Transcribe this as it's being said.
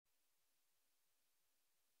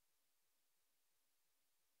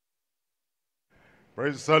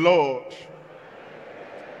Praise the Lord.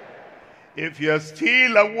 If you're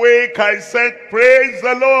still awake, I said, praise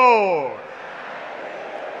the Lord.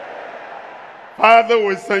 Father,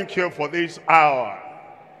 we thank you for this hour.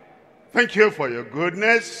 Thank you for your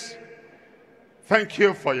goodness. Thank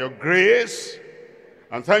you for your grace.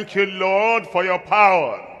 And thank you, Lord, for your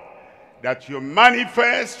power that you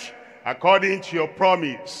manifest according to your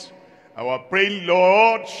promise. Our praying,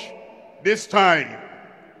 Lord, this time,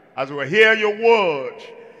 as we hear your word,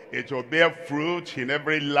 it will bear fruit in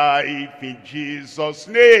every life in Jesus'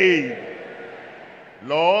 name.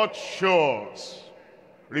 Lord, show us,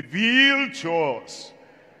 reveal to us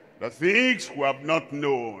the things we have not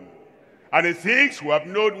known, and the things we have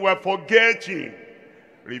known we are forgetting.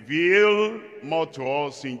 Reveal more to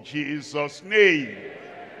us in Jesus' name.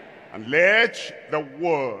 And let the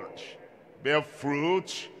word bear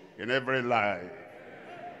fruit in every life.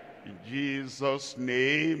 In Jesus'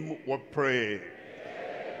 name we pray.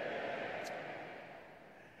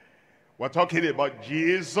 We're talking about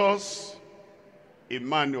Jesus,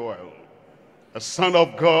 Emmanuel, the Son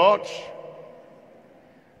of God,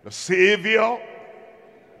 the Savior,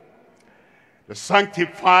 the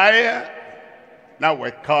Sanctifier. Now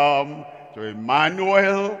we come to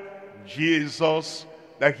Emmanuel, Jesus,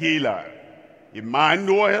 the Healer.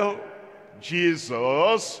 Emmanuel,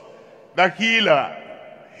 Jesus, the Healer.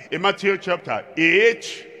 In Matthew chapter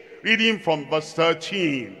 8, reading from verse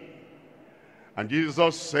 13. And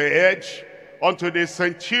Jesus said unto the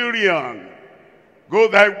centurion, go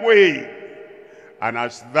thy way, and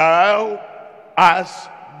as thou hast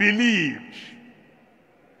believed,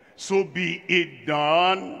 so be it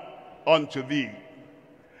done unto thee.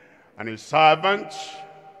 And his servant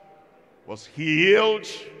was healed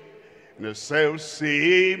in the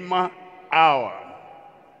selfsame hour.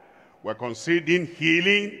 We're considering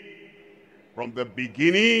healing from the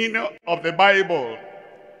beginning of the Bible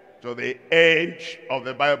to the end of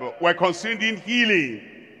the Bible. We're considering healing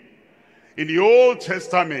in the Old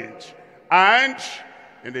Testament and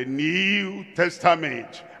in the New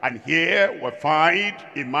Testament. And here we find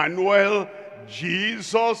Emmanuel,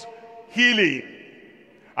 Jesus, healing.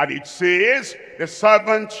 And it says the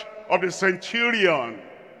servant of the centurion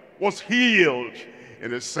was healed in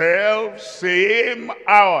the self-same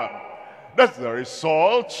hour. That's the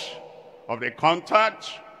result of the contact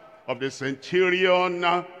of the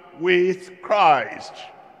centurion with Christ.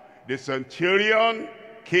 The centurion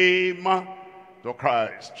came to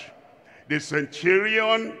Christ. The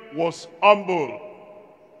centurion was humble.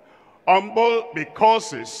 Humble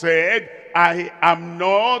because he said, I am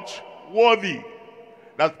not worthy.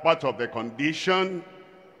 That's part of the condition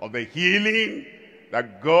of the healing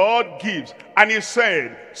that God gives. And he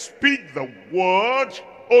said, speak the word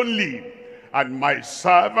only, and my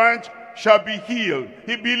servant shall be healed.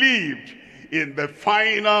 He believed in the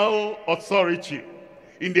final authority,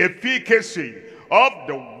 in the efficacy of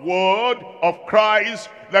the word of Christ,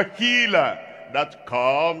 the healer, that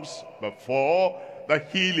comes before the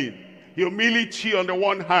healing. Humility on the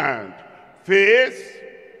one hand, faith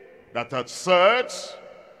that asserts,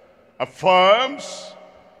 affirms,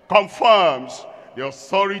 confirms the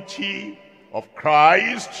authority of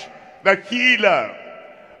Christ, the healer.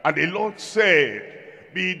 And the Lord said,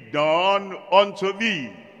 be done unto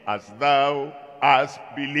thee as thou hast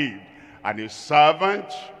believed. And his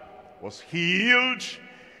servant was healed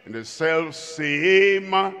in the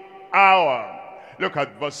self-same hour. Look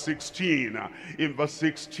at verse 16. In verse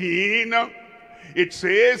 16, it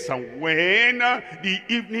says, and when the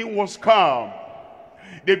evening was come,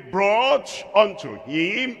 they brought unto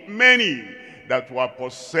him many that were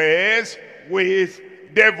possessed with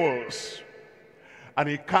devils. And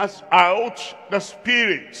he cast out the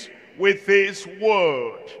spirits with his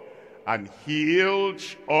word, and healed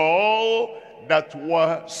all that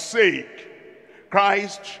were sick.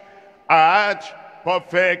 Christ had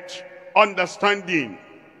perfect understanding.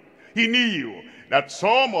 He knew that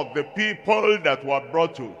some of the people that were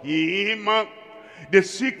brought to him, the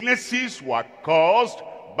sicknesses were caused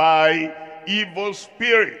by evil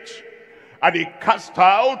spirits. And he cast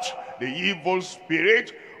out the evil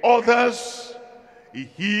spirit. Others he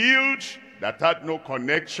healed that had no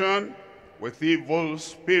connection with evil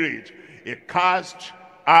spirit. He cast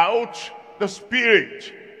out the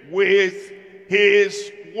spirit with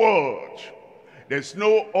his word. There's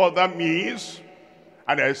no other means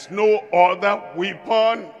and there's no other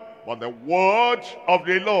weapon but the word of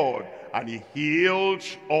the Lord. And he healed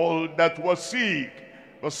all that were sick.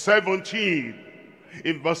 Verse 17.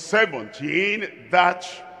 In verse 17, that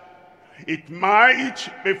it might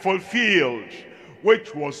be fulfilled,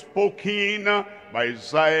 which was spoken by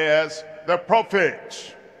Isaiah the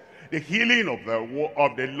prophet, The healing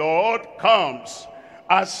of the Lord comes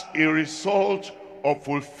as a result of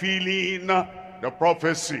fulfilling the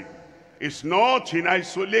prophecy. It's not in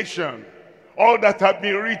isolation. All that have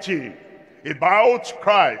been written about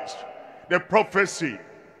Christ, the prophecy,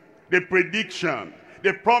 the prediction,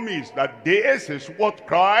 the promise that this is what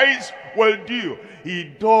Christ will do.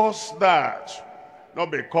 He does that not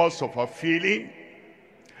because of a feeling,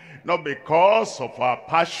 not because of our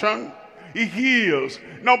passion. He heals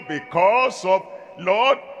not because of,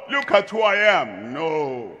 Lord, look at who I am.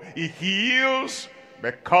 No, he heals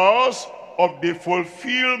because of the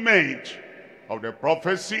fulfillment of the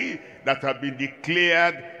prophecy that had been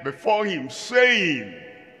declared before him, saying,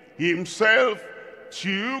 he himself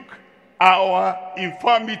took our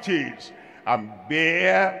infirmities and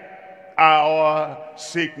bare our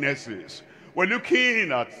sicknesses. We're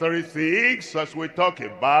looking at 3 things as we talk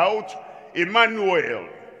about Emmanuel,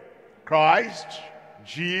 Christ,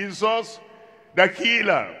 Jesus, the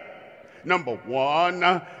healer. Number 1,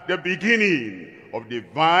 the beginning of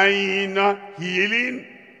divine healing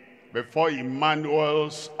before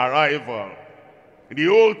Emmanuel's arrival. In the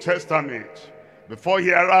Old Testament, before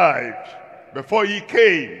he arrived, before he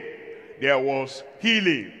came, there was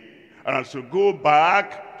healing. And as you go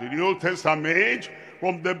back to the Old Testament,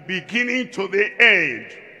 from the beginning to the end,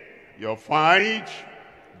 you'll find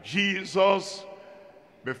Jesus,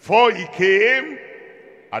 before he came,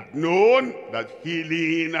 had known that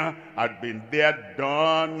healing had been there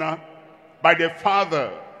done by the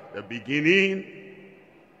Father. The beginning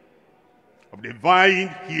of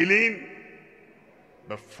divine healing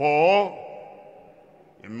before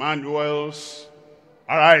Emmanuel's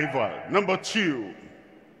arrival. Number 2,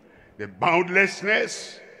 the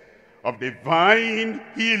boundlessness of divine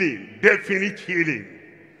healing, definite healing,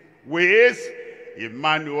 with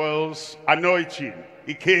Emmanuel's anointing.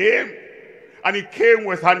 He came, and he came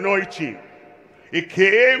with anointing. He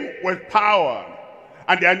came with power,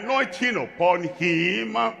 and the anointing upon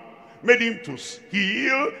him made him to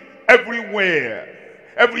heal everywhere,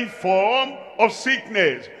 every form of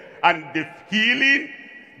sickness. And the healing,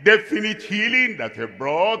 definite healing that he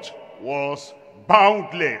brought was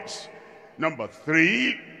boundless. Number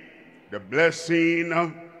 3, the blessing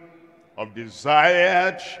of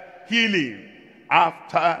desired healing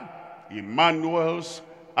after Emmanuel's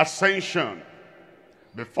ascension.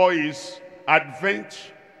 Before his advent,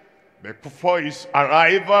 before his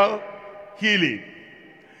arrival, healing.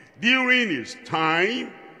 During his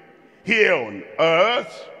time here on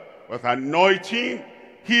earth, with anointing,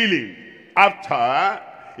 healing. After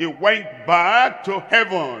he went back to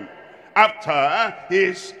heaven, after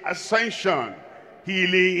his ascension,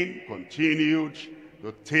 healing continued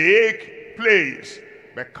to take place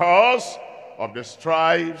because of the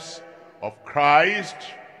stripes of Christ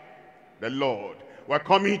the Lord. We're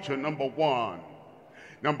coming to number 1.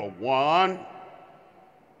 Number 1,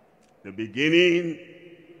 the beginning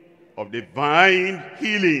of divine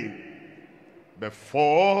healing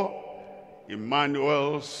before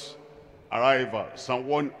Emmanuel's arrival. Psalm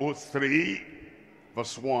 103,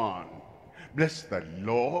 verse 1. Bless the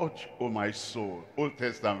Lord, O my soul. Old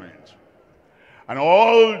Testament. And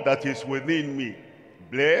all that is within me,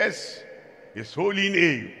 bless his holy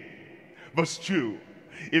name. Verse 2.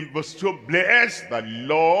 In verse 2, bless the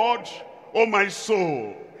Lord, O my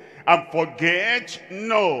soul, and forget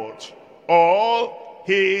not all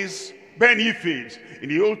his benefits. In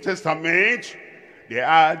the Old Testament, they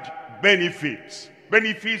had benefits.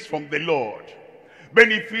 Benefits from the Lord.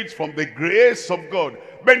 Benefits from the grace of God.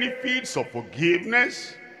 Benefits of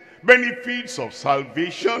forgiveness. Benefits of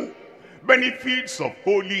salvation. Benefits of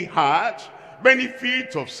holy heart.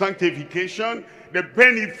 Benefits of sanctification. The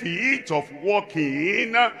benefit of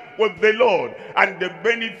walking with the Lord. And the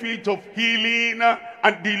benefit of healing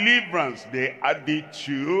and deliverance. They added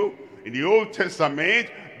to, in the Old Testament,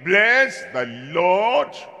 bless the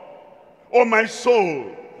Lord, O my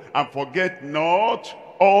soul, and forget not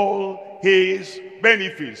all his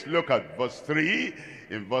benefits. Look at verse 3.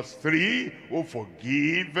 In verse 3, who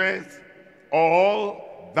forgiveth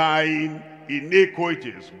all thine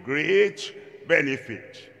iniquities. Great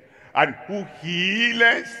benefit. And who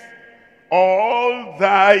healeth all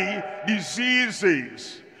thy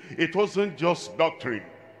diseases. It wasn't just doctrine.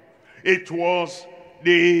 It was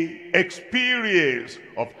the experience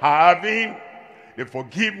of having the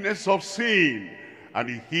forgiveness of sin and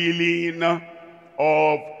the healing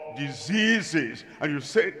of diseases. And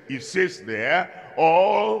he says there,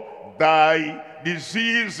 all thy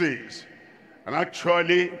diseases. And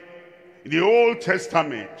actually, in the Old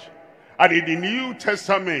Testament and in the New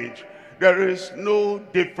Testament, there is no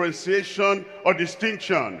differentiation or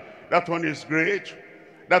distinction. That one is great.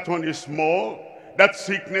 That one is small. That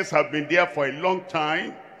sickness has been there for a long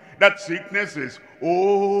time. That sickness is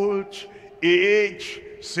old age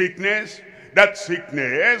sickness. That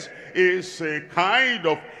sickness is a kind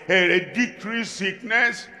of hereditary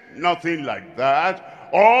sickness. Nothing like that.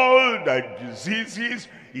 All the diseases,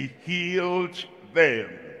 he healed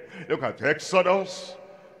them. Look at Exodus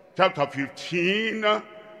chapter 15,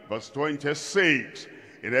 verse 26.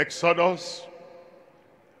 In Exodus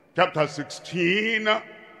chapter 16,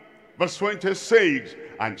 verse 26,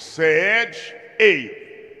 and said,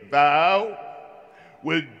 if thou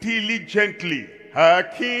wilt diligently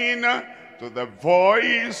hearken to the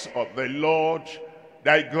voice of the Lord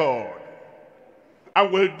thy God,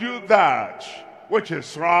 and will do that which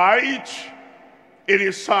is right in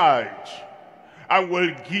his sight, and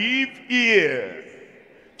will give ear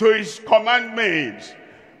to his commandments,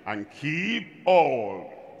 and keep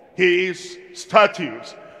all his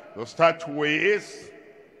statutes. To start with,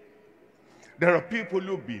 there are people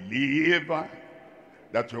who believe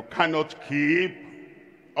that you cannot keep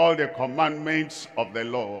all the commandments of the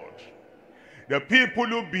Lord. The people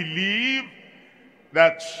who believe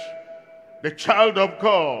that the child of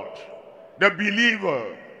God, the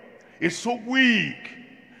believer, is so weak,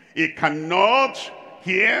 he cannot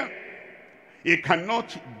hear, he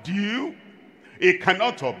cannot do, he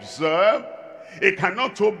cannot observe, he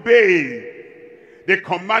cannot obey the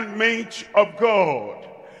commandment of God.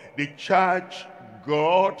 They charge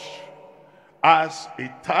God as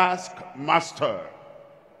a taskmaster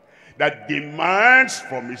that demands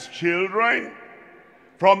from his children,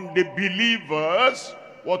 from the believers,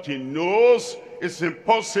 what he knows is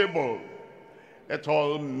impossible. Let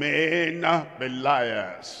all men be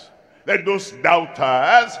liars. Let those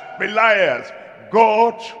doubters be liars.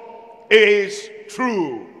 God is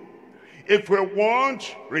true. If we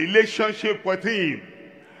want relationship with him,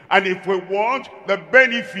 and if we want the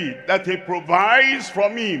benefit that he provides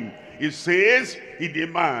from him, he says, he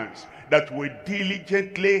demands that we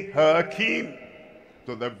diligently hearken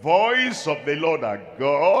to the voice of the Lord our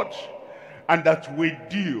God, and that we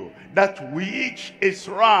do that which is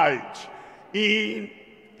right in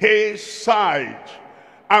his sight,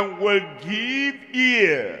 and will give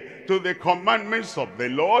ear to the commandments of the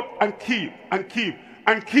Lord, and keep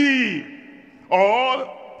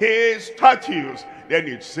all his statutes. Then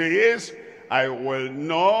it says, I will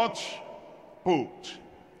not put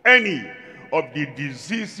any of the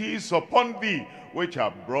diseases upon thee which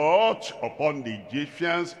are brought upon the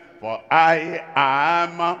Egyptians, for I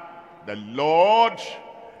am the Lord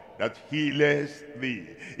that healeth thee.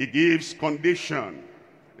 He gives condition.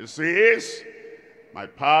 He says, my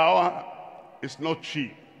power is not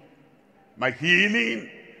cheap. My healing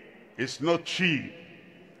is not cheap.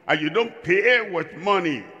 And you don't pay with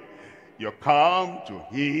money. You come to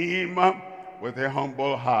him with a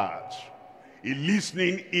humble heart, a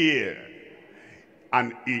listening ear,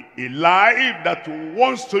 and a life that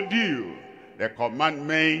wants to do the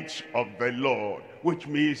commandments of the Lord. Which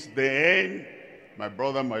means then, my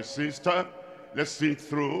brother, my sister, let's think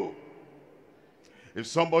through. If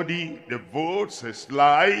somebody devotes his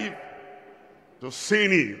life to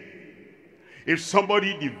sinning, if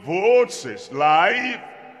somebody devotes his life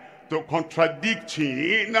to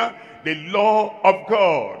contradicting the law of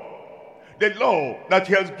God, the law that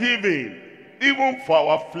he has given, even for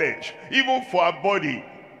our flesh, even for our body,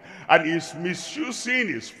 and he's misusing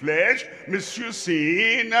his flesh,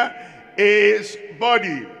 misusing his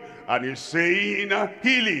body, and he's saying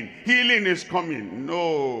healing is coming.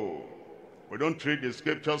 No, we don't treat the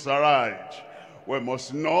scriptures right. We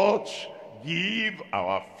must not give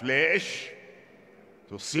our flesh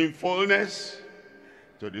to sinfulness,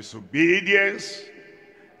 to disobedience,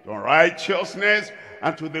 to unrighteousness,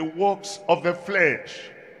 and to the works of the flesh.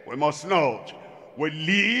 We must not. We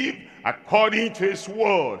live according to his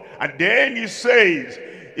word. And then he says,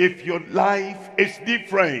 if your life is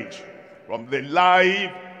different from the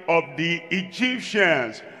life of the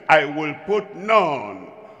Egyptians, I will put none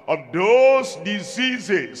of those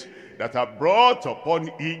diseases that are brought upon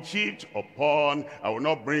Egypt I will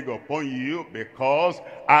not bring upon you, because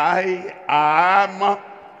I am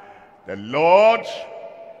the Lord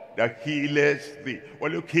that healeth thee. We're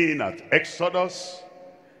looking at Exodus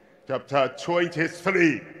chapter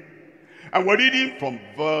 23, and we're reading from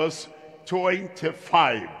verse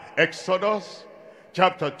 25. Exodus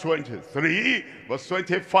chapter 23, verse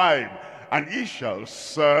 25. And ye shall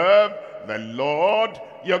serve the Lord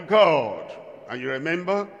your God. And you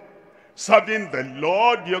remember, serving the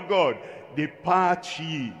Lord your God, depart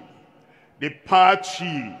ye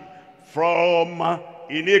from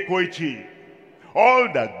iniquity.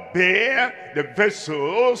 All that bear the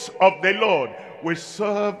vessels of the Lord, we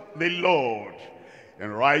serve the Lord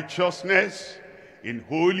in righteousness, in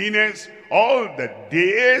holiness, all the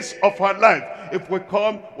days of our life. If we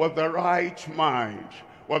come with the right mind,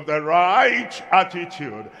 with the right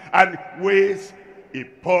attitude, and with a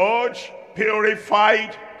purged,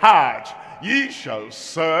 purified heart, ye shall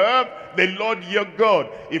serve the Lord your God.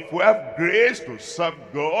 If we have grace to serve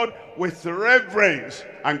God with reverence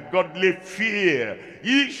and godly fear,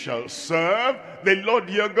 ye shall serve the Lord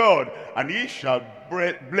your God, and he shall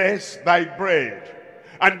bless thy bread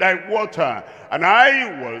and thy water, and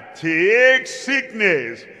I will take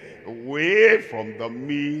sickness away from the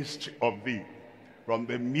midst of thee. From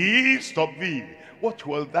the midst of thee. What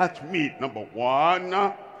will that mean? Number one,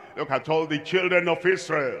 look at all the children of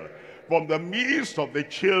Israel. From the midst of the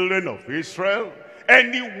children of Israel,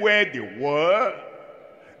 anywhere they were,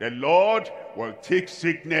 the Lord will take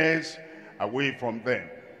sickness away from them.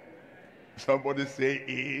 Somebody say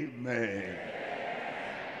amen.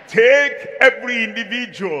 Take every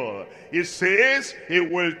individual. He says he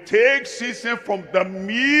will take sickness from the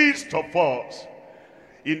midst of us.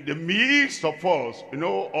 In the midst of us. You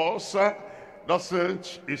know, ulcer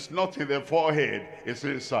it's not in the forehead, it's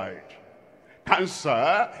inside.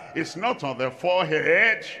 Cancer is not on the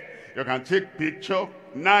forehead. You can take picture,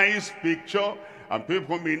 nice picture, and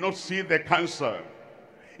people may not see the cancer.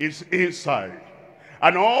 It's inside.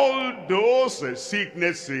 And all those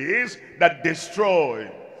sicknesses that destroy,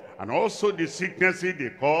 and also the sicknesses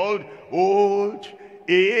they called old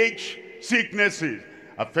age sicknesses,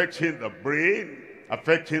 affecting the brain,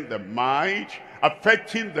 affecting the mind,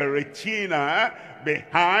 affecting the retina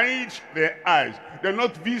behind the eyes. They're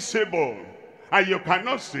not visible. And you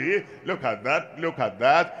cannot see, look at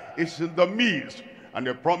that. It's in the midst. And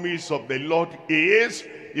the promise of the Lord is,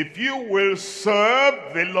 if you will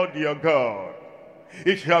serve the Lord your God,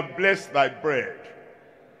 he shall bless thy bread.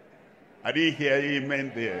 I didn't hear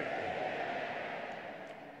amen there.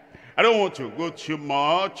 I don't want to go too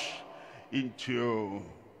much into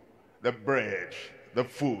the bread, the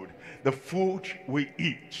food we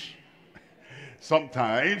eat.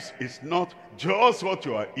 Sometimes it's not just what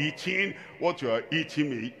you are eating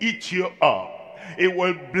may eat you up. It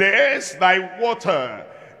will bless thy water.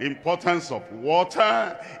 The importance of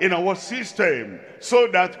water in our system, so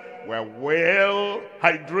that we're well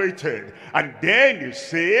hydrated. And then it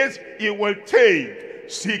says it will take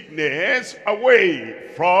sickness away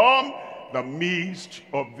from the midst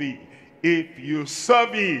of thee. If you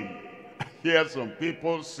serve him. Hear some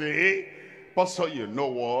people say, Pastor, you know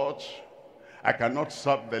what? I cannot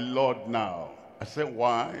serve the Lord now. I say,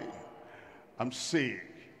 why? I'm sick.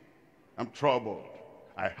 I'm troubled.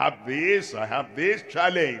 I have this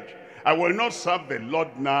challenge. I will not serve the Lord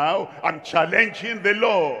now. I'm challenging the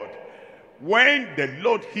Lord. When the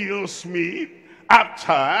Lord heals me,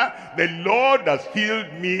 after the Lord has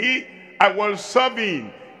healed me, I will serve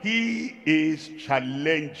him. He is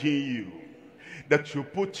challenging you, that you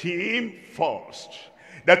put him first,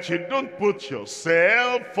 that you don't put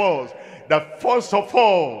yourself first, that first of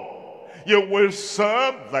all, you will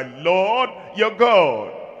serve the Lord your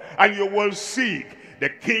God, and you will seek the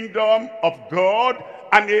kingdom of God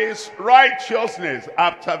and his righteousness.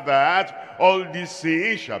 After that, all these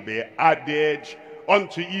things shall be added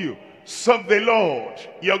unto you. Serve the Lord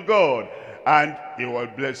your God, and he will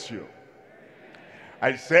bless you.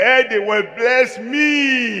 I said he will bless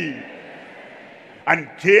me and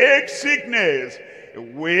take sickness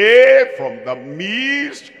away from the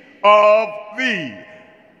midst of thee.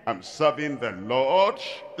 I'm serving the Lord.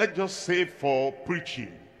 Let's just say for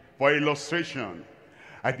preaching, for illustration.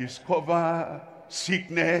 I discover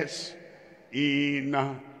sickness in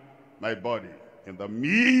my body, in the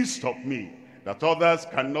midst of me, that others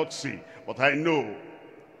cannot see. But I know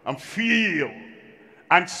and feel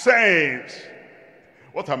and sense.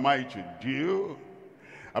 What am I to do?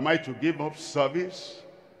 Am I to give up service,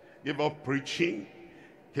 give up preaching,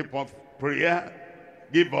 give up prayer,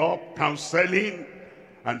 give up counseling,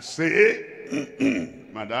 and say,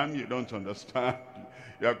 Madam, you don't understand.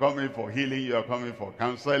 You are coming for healing, you are coming for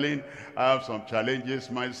counseling. I have some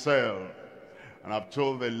challenges myself. And I've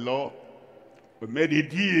told the Lord, we made a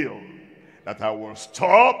deal that I will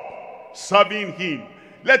stop serving him.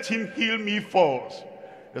 Let him heal me first.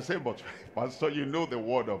 They say, but Pastor, you know the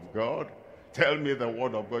word of God. Tell me the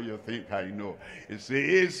word of God you think I know. It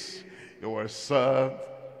says, you will serve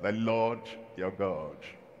the Lord your God.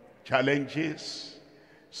 Challenges,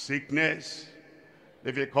 sickness,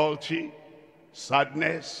 difficulty,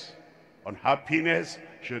 sadness, unhappiness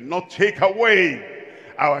should not take away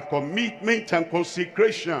our commitment and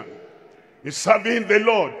consecration in serving the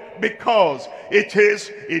Lord, because it is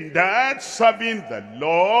in that serving the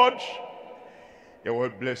Lord He will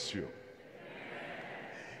bless you.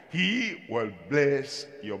 He will bless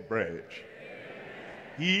your bread.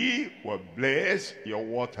 He will bless your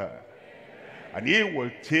water. And he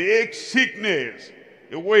will take sickness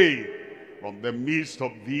away from the midst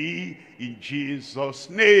of thee in Jesus'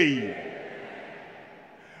 name.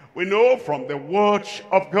 We know from the word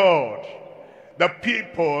of God, the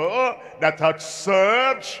people that had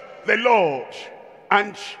served the Lord,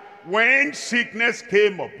 and when sickness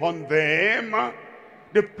came upon them,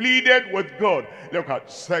 they pleaded with God. Look at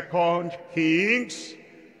 2 Kings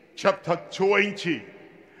chapter 20.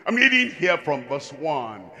 I'm reading here from verse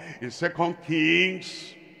 1. In 2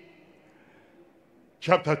 Kings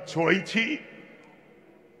chapter 20,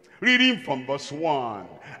 reading from verse 1.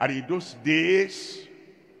 And in those days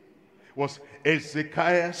was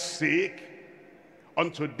Hezekiah sick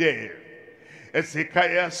unto death.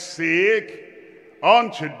 Hezekiah sick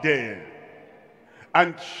unto death.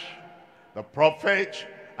 And the prophet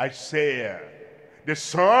Isaiah, the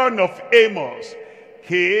son of Amos,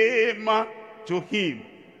 came to him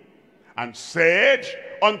and said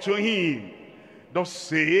unto him, thus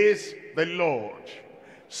says the Lord,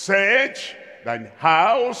 set thine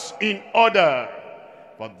house in order,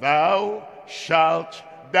 for thou shalt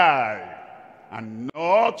die and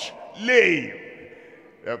not live.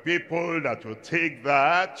 There are people that will take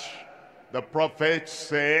that. The prophet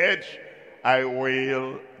said, I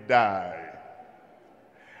will die.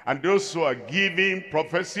 And those who are giving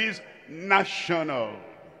prophecies national,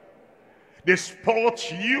 they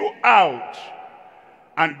spot you out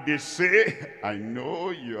and they say, I know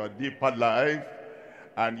you are deeper life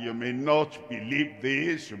and you may not believe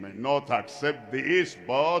this, you may not accept this,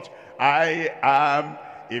 but I am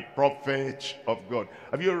a prophet of God.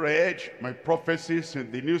 Have you read my prophecies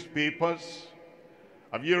in the newspapers?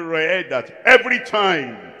 Have you read that every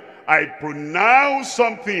time I pronounce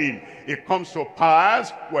something, it comes to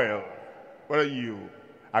pass? Well, whether you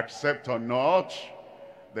accept or not,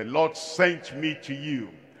 the Lord sent me to you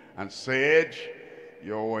and said,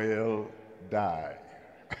 you will die.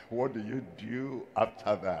 What do you do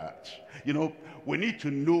after that? You know, we need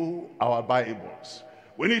to know our Bibles.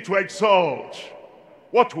 We need to exalt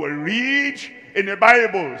what we read in the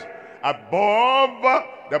Bibles above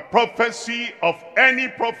the prophecy of any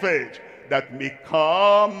prophet that may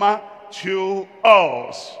come to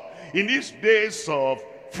us. In these days of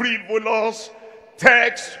frivolous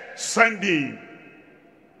text sending,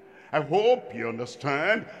 I hope you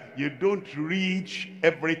understand, you don't read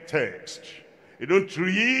every text. You don't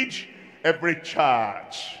read every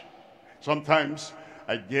chart. Sometimes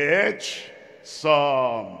I get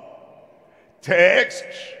some text,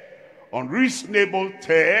 unreasonable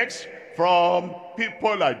text from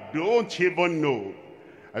people I don't even know.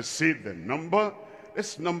 I see the number.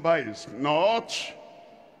 This number is not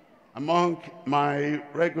among my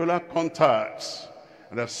regular contacts.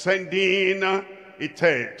 And they're sending a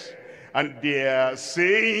text. And they're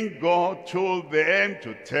saying God told them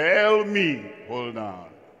to tell me. Hold on.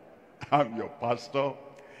 I'm your pastor.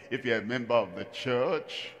 If you're a member of the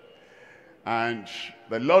church and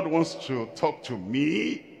the Lord wants to talk to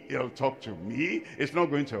me, he'll talk to me. It's not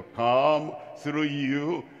going to come through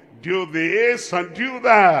you. Do this and do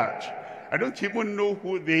that. I don't even know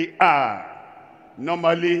who they are.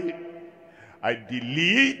 Normally, I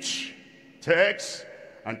delete texts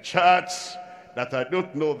and chats that I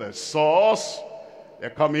don't know the source they're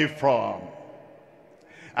coming from.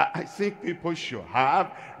 I think people should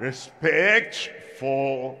have respect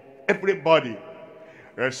for everybody.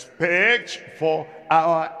 Respect for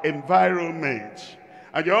our environment.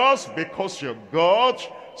 And just because you got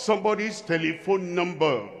somebody's telephone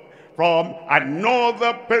number from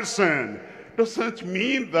another person doesn't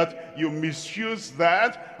mean that you misuse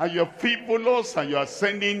that and you're frivolous and you're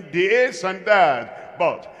sending this and that.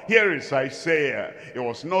 But here is Isaiah. He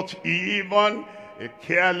was not even a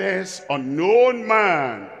careless, unknown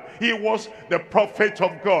man. He was the prophet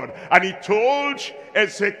of God. And he told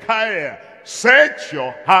Hezekiah, set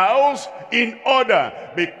your house in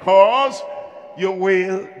order because you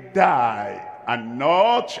will die and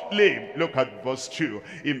not live. Look at verse 2.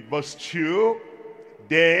 In verse 2,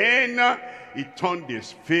 then he turned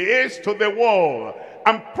his face to the wall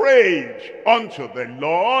and prayed unto the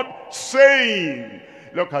Lord, saying,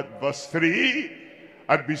 look at verse 3,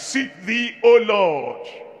 I beseech thee, O Lord,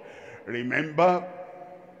 remember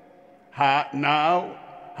how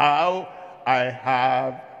I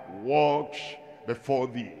have walked before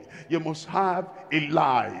thee. You must have a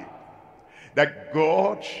life that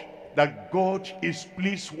God is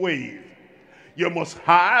pleased with. You must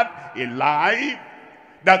have a life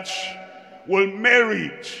that will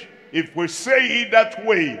merit, if we say it that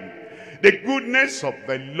way, the goodness of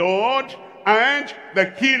the Lord and the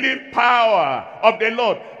healing power of the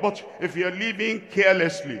Lord. But if you're living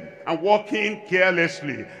carelessly and walking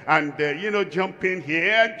carelessly and jumping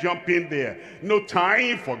here, jumping there, no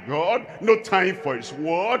time for God, no time for his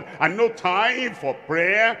word, and no time for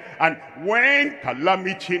prayer, and when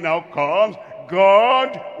calamity now comes,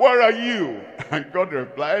 God, where are you? And God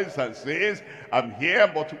replies and says, I'm here,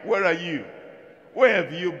 but where are you? Where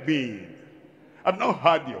have you been? I've not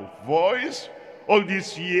heard your voice all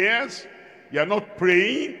these years. You're not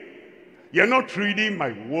praying. You're not reading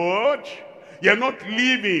my word. You're not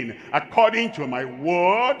living according to my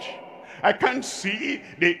word. I can't see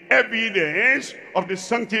the evidence of the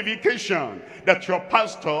sanctification that your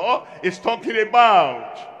pastor is talking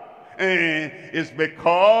about. It's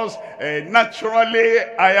because naturally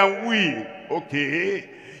I am weak. Okay,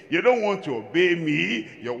 you don't want to obey me.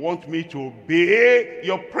 You want me to obey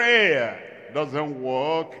your prayer. Doesn't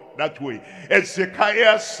work that way.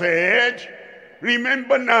 Ezekiel said,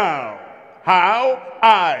 remember now how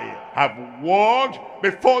I have walked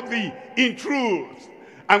before thee in truth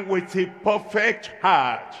and with a perfect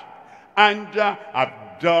heart, and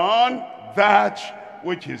have done that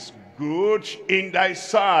which is good in thy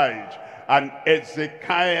sight. And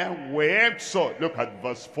Ezekiel wept. So look at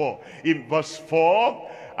verse 4. In verse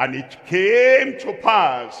 4, and it came to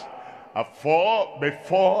pass, for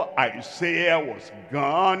before Isaiah was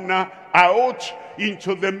gone out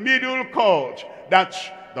into the middle court, that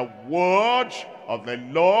the word of the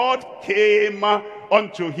Lord came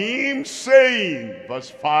unto him, saying, verse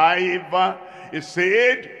 5, he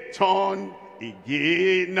said, turn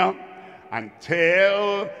again and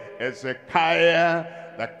tell Hezekiah,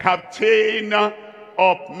 the captain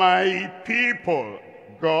of my people.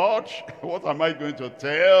 God, what am I going to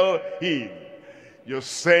tell him? You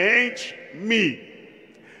sent me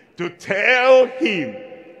to tell him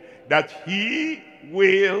that he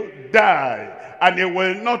will die and he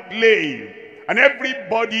will not live. And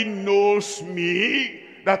everybody knows me,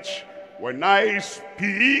 that when I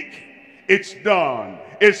speak, it's done,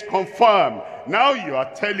 it's confirmed. Now you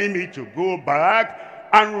are telling me to go back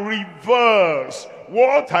and reverse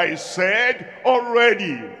what I said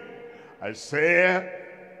already. Isaiah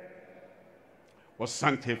was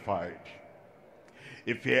sanctified.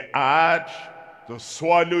 If he had to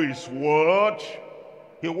swallow his word,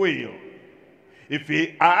 he will. If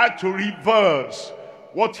he had to reverse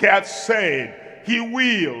what he had said, he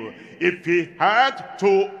will. If he had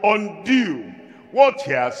to undo what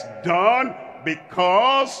he has done,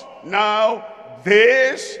 because now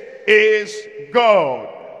this is God,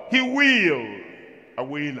 he will. Are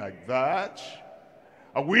we like that?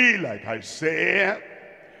 Are we like Isaiah,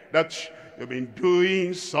 that you've been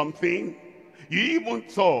doing something? You even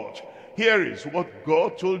thought, here is what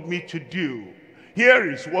God told me to do. Here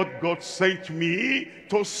is what God sent me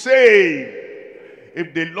to say.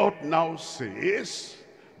 If the Lord now says,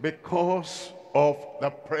 because of the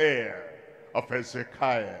prayer of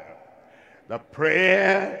Hezekiah, the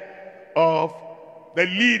prayer of the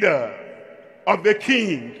leader of the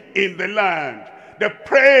king in the land, the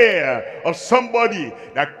prayer of somebody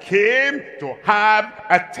that came to have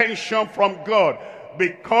attention from God,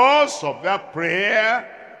 because of that prayer,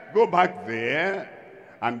 go back there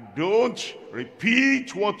and don't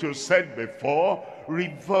repeat what you said before.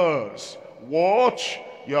 Reverse what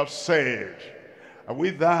you have said. Are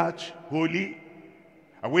we that holy?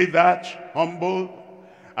 Are we that humble?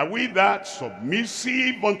 Are we that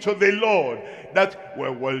submissive unto the Lord, that we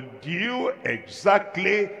will do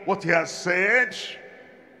exactly what he has said?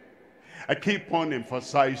 I keep on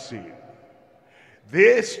emphasizing,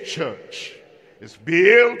 this church is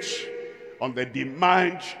built on the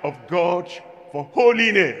demand of God for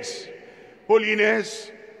holiness. Holiness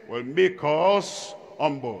will make us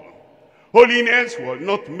humble. Holiness will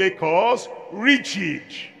not make us rigid.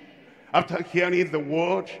 After hearing the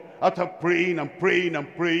word, after praying and praying and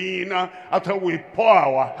praying, after we pour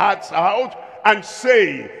our hearts out and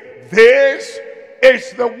say, this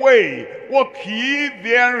is the way, walk ye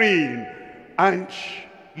therein, and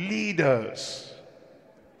leaders,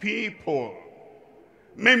 people,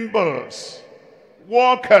 members,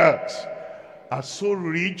 workers are so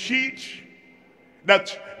rigid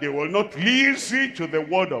that they will not listen to the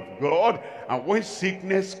word of God. And when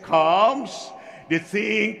sickness comes, they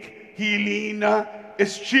think healing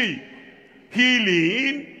is cheap.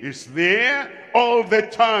 Healing is there all the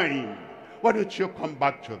time. Why don't you come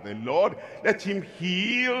back to the Lord? Let him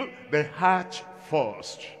heal the heart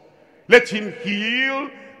first. Let him heal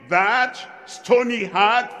that stony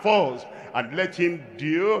heart first. And let him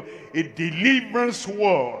do a deliverance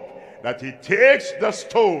work, that he takes the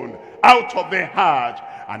stone out of the heart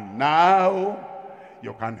And now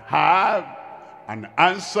you can have an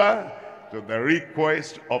answer to the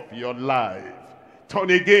request of your life. Turn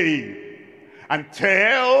again and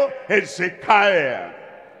tell Hezekiah,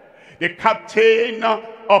 the captain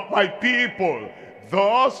of my people,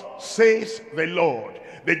 thus says the Lord,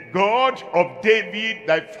 the God of David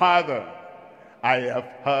thy father, I have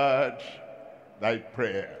heard thy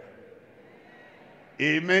prayer.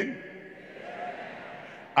 Amen.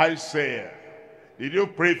 Isaiah, did you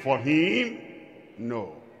pray for him?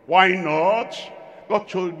 No. Why not? God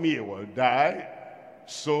told me he will die,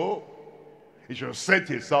 so he should set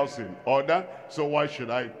his house in order, so why should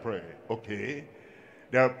I pray? Okay.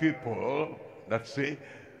 There are people that say,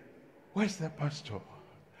 where's the pastor?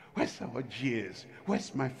 Where's our GS?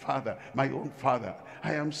 Where's my father, my own father?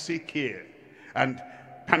 I am sick here. And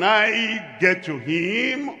can I get to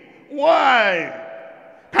him? Why?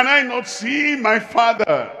 Can I not see my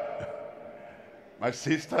father? My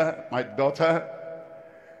sister, my daughter,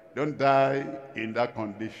 don't die in that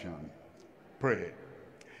condition. Pray.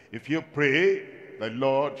 If you pray, the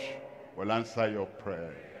Lord will answer your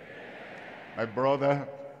prayer. My brother,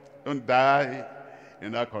 don't die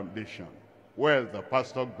in that condition. Where's the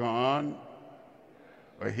pastor gone?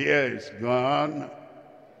 Or here is gone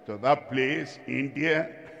to that place, India,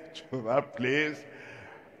 to that place,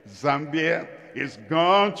 Zambia. It's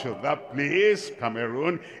gone to that place,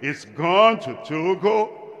 Cameroon. It's gone to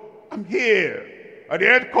Togo. I'm here at the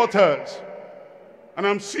headquarters, and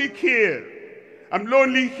I'm sick here. I'm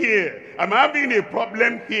lonely here. I'm having a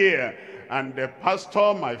problem here. And the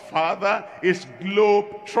pastor, my father, is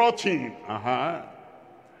globe-trotting.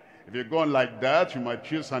 If you're going like that, you might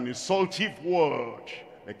choose an insultive word.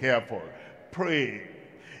 Be careful. Pray.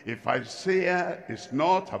 If Isaiah is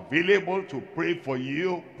not available to pray for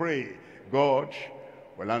you, pray. God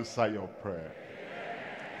will answer your prayer.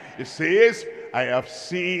 It says, I have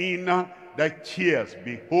seen thy tears.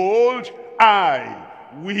 Behold, I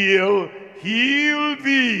will heal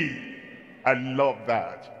thee. I love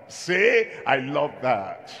that. Say, I love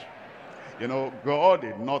that. You know, God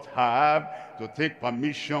did not have to take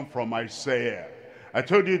permission from Isaiah. I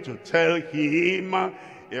told you to tell him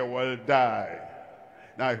he will die.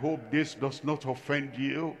 Now, I hope this does not offend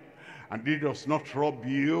you, and it does not rub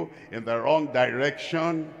you in the wrong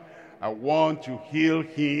direction. I want to heal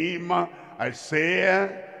him.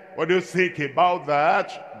 Isaiah, what do you think about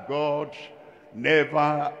that? God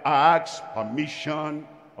never asks permission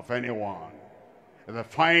of anyone. The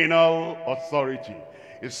final authority.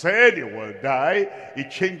 He said he will die. He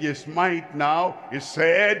changed his mind now. He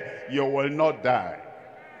said, you will not die.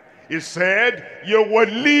 He said, you will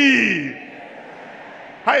live.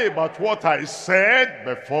 How about what I said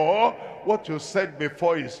before? What you said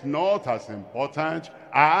before is not as important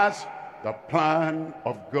as the plan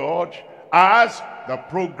of God, as the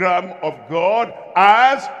program of God,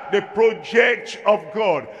 as the project of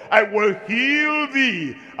God. I will heal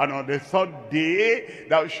thee, and on the third day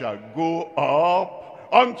thou shalt go up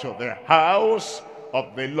unto the house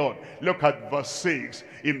of the Lord. Look at verse 6.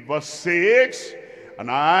 In verse 6,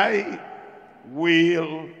 and I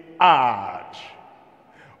will add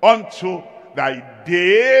unto thy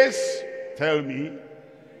days. Tell me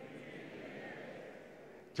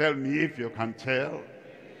if you can tell.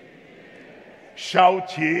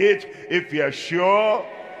 Shout it if you're sure.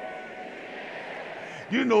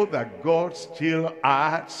 Do you know that God still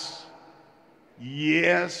adds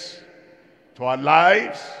years to our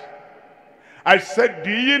lives? I said, do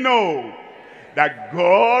you know that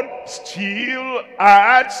God still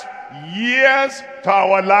adds years to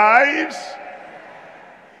our lives?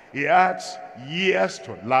 He adds years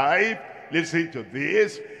to life. Listen to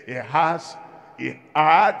this. He adds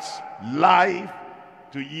life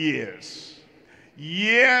to years.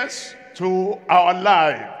 Years to our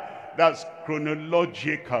life. That's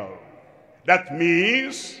chronological. That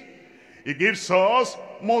means he gives us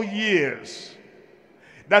more years.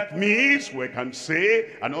 That means we can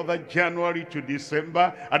say another January to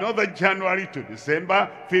December, another January to December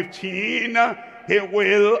 15, he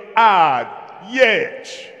will add. Yet,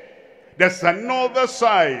 there's another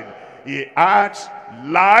side. He adds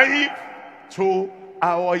life to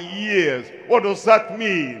our years. What does that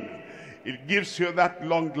mean? It gives you that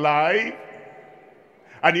long life,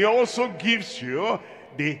 and he also gives you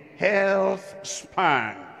the health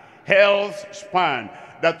span. Health span.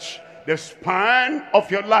 That's the span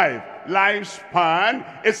of your life. Lifespan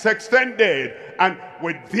is extended, and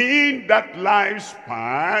within that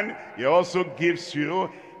lifespan, he also gives you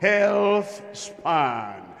health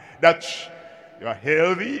span. That you're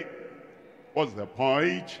healthy. What's the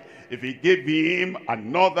point? if he gave him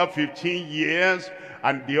another 15 years,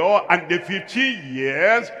 and the 15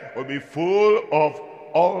 years will be full of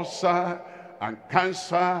ulcer and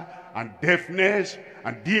cancer and deafness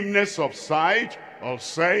and dimness of sight,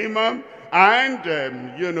 Alzheimer, and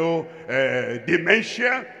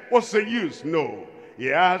dementia, what's the use? No. He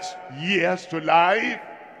has years to life.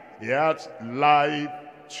 He has life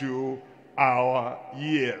to our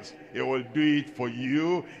years. He will do it for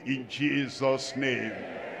you in Jesus' name.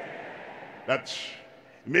 That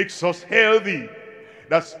makes us healthy.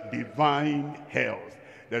 That's divine health.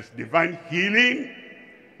 There's divine healing.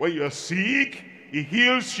 When you're sick, he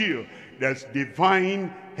heals you. There's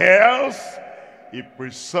divine health. He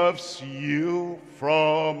preserves you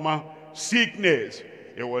from sickness.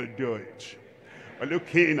 He will do it. We're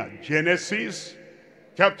looking at Genesis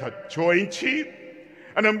chapter 20,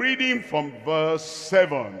 and I'm reading from verse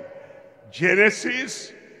 7.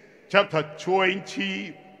 Genesis chapter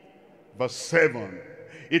 20, verse 7.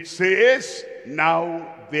 It says,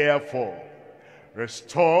 now therefore,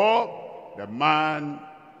 restore the man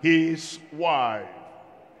his wife,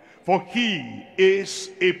 for he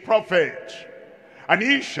is a prophet, and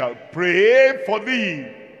he shall pray for thee,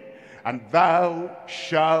 and thou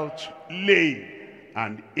shalt live.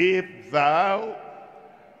 And if thou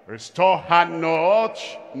restore her not,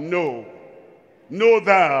 know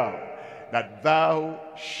thou that thou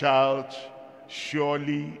shalt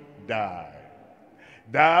surely die.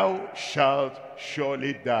 Thou shalt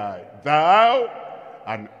surely die, thou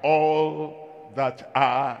and all that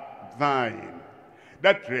are thine.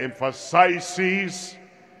 That emphasizes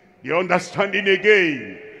the understanding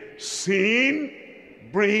again. Sin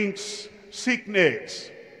brings sickness.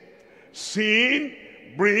 Sin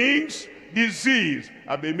brings disease.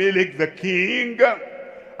 Abimelech the king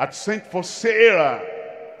had sent for Sarah,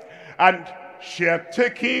 and she had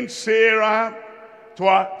taken Sarah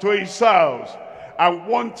to his house and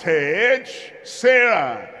wanted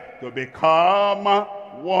Sarah to become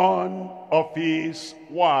one of his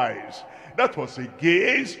wives. That was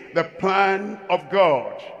against the plan of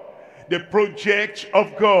God, the project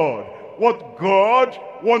of God, what God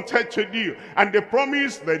wanted to do, and the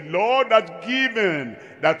promise the Lord had given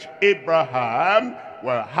that Abraham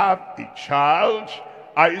will have a child,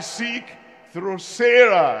 Isaac, through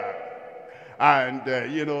Sarah. And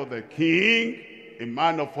the king, a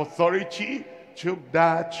man of authority, took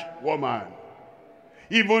that woman.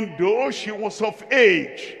 Even though she was of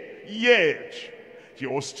age, yet she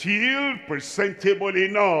was still presentable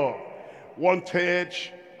enough, wanted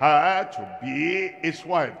her to be his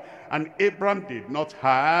wife. And Abraham did not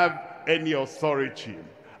have any authority.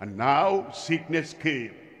 And now sickness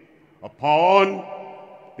came upon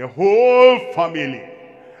the whole family.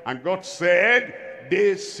 And God said,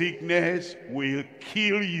 this sickness will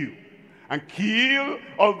kill you and kill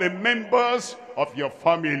all the members of your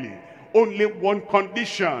family. Only one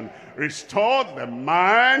condition: restore the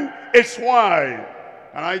man his wife.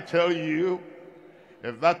 And I tell you,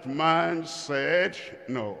 if that man said,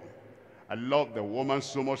 no, I love the woman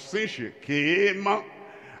so much, since she came,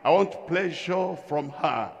 I want pleasure from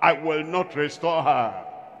her, I will not restore her,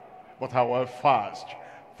 but I will fast.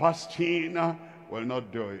 Fasting will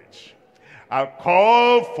not do it. I'll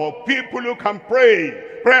call for people who can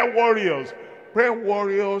pray, prayer warriors. Prayer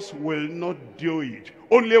warriors will not do it.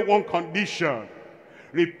 Only one condition: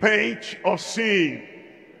 repent of sin,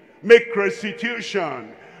 make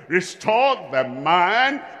restitution, restore the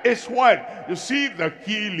man his wife. You see the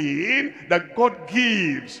healing that God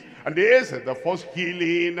gives. And this is the first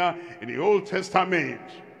healing in the Old Testament.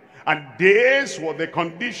 And this was the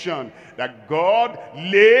condition that God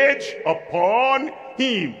laid upon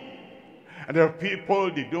him. And there are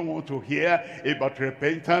people, they don't want to hear about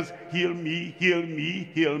repentance. Heal me, heal me,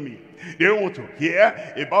 heal me. They don't want to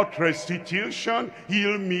hear about restitution.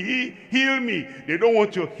 Heal me, heal me. They don't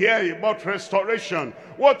want to hear about restoration.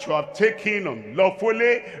 What you have taken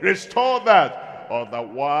unlawfully, restore that.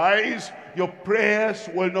 Otherwise, your prayers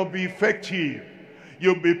will not be effective.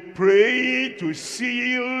 You'll be praying to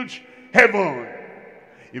sealed heaven.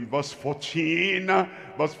 In verse 14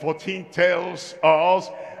 tells us,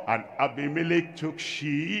 and Abimelech took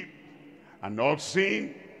sheep and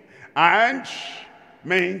oxen and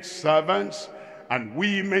men servants and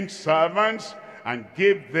women servants and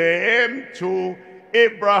gave them to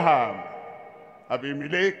Abraham.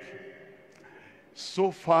 Abimelech, so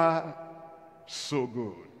far, so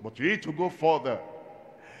good. But you need to go further.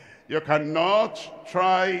 You cannot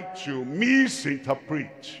try to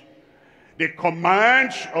misinterpret the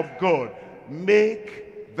command of God.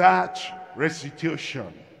 Make that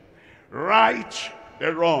restitution. Right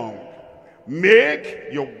the wrong. Make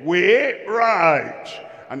your way right.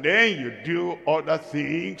 and then you do other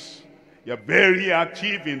things. You're very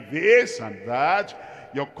active in this and that.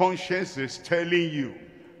 Your conscience is telling you,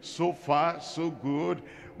 so far, so good,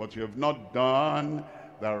 but you have not done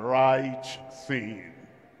the right thing.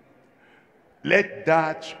 Let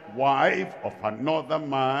that wife of another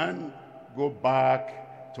man go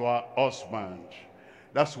back to her husband.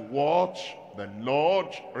 That's what the Lord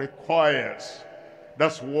requires.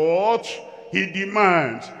 That's what he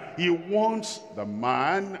demands. He wants the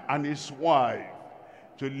man and his wife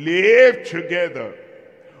to live together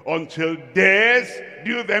until death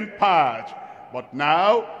do them part. But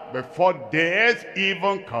now, before death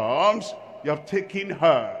even comes, you have taken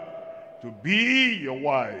her to be your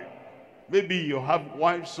wife. Maybe you have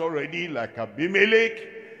wives already like Abimelech,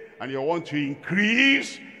 and you want to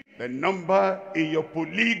increase the number in your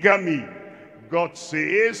polygamy. God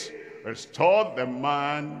says, restore the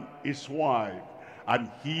man his wife, and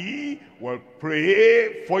he will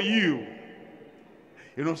pray for you.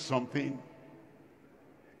 You know something?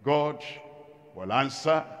 God will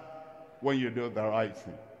answer when you do the right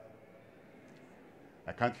thing.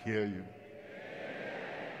 I can't hear you.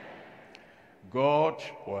 God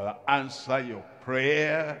will answer your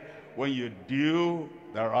prayer when you do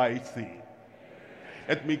the right thing.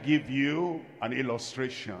 Let me give you an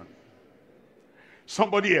illustration.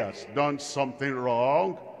 Somebody has done something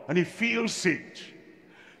wrong and he feels it.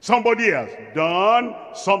 Somebody has done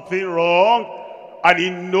something wrong and he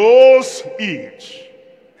knows it.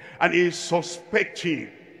 And he is suspecting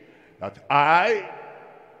that I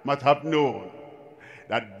might have known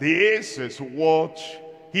that this is what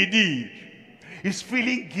he did. He's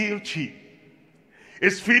feeling guilty.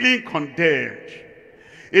 He's feeling condemned.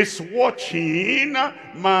 He's watching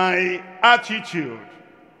my attitude.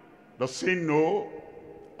 Does he know?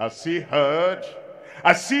 Has he heard?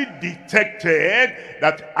 Has he detected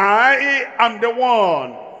that I am the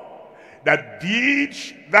one that did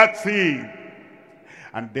that thing?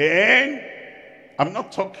 And then, I'm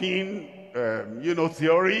not talking,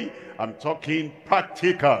 theory. I'm talking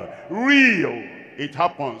practical, real. It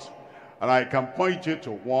happens. And I can point you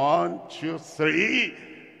to 1, 2, 3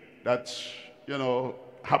 that,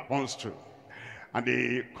 happens to. And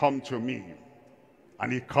they come to me.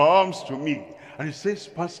 And he comes to me. And he says,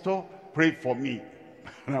 Pastor, pray for me.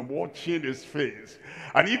 And I'm watching his face.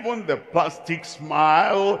 And even the plastic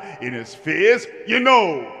smile in his face,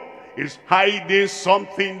 is hiding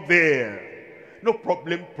something there. No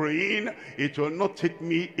problem praying. It will not take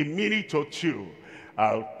me a minute or two.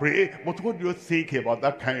 I'll pray. But what do you think about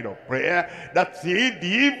that kind of prayer? That the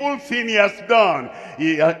evil thing he has done,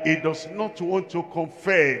 he does not want to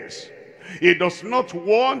confess. He does not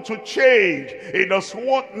want to change. He does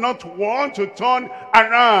not want to turn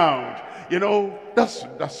around.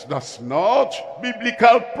 That's not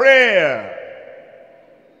biblical prayer.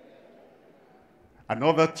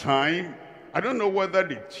 Another time, I don't know whether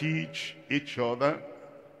they teach each other,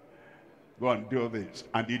 go and do this,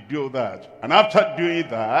 and they do that. And after doing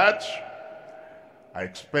that, I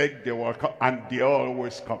expect they will come, and they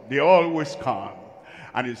always come. They always come.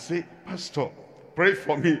 And you say, Pastor, pray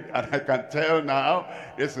for me. And I can tell now,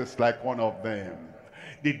 this is like one of them.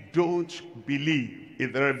 They don't believe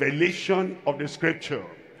in the revelation of the scripture.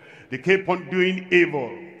 They keep on doing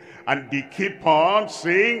evil. And they keep on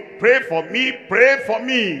saying, pray for me, pray for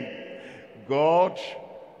me. God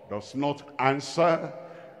does not answer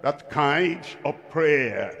that kind of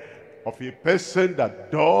prayer of a person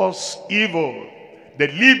that does evil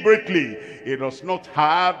deliberately. He does not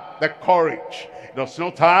have the courage. He does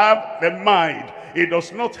not have the mind. He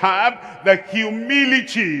does not have the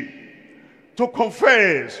humility to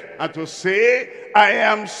confess and to say, I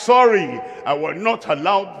am sorry. I will not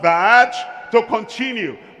allow that to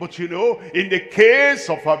continue. But in the case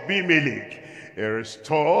of Abimelech, he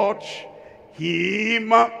restored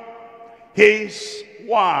him his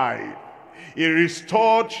wife. He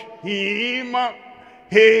restored him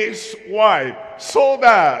his wife, so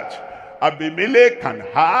that Abimelech can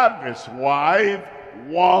have his wife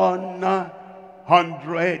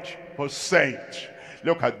 100%.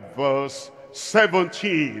 Look at verse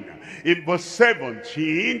 17. In verse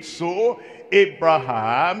 17, so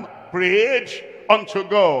Abraham prayed unto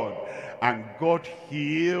God, and God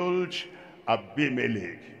healed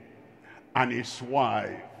Abimelech and his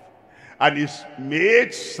wife and his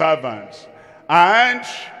maid servants, and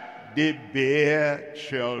they bear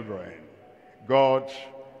children. God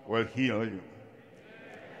will heal you.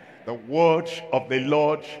 The word of the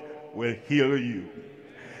Lord will heal you.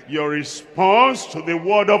 Your response to the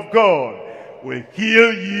word of God will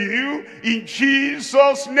heal you in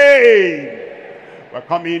Jesus' name. We're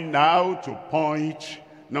coming now to point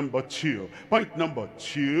number two. Point number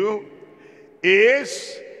two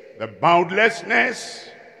is the boundlessness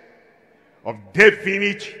of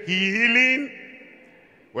definite healing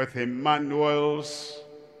with Emmanuel's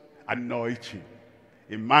anointing.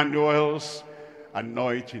 Emmanuel's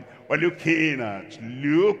anointing. We're looking at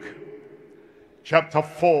Luke chapter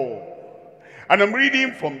 4. And I'm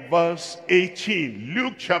reading from verse 18.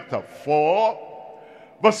 Luke chapter 4,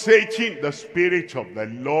 verse 18. The Spirit of the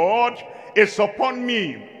Lord is upon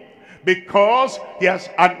me, because he has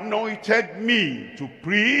anointed me to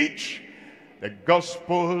preach the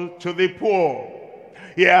gospel to the poor.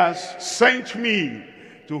 He has sent me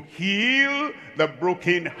to heal the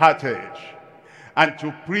brokenhearted, and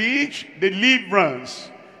to preach deliverance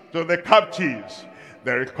to the captives,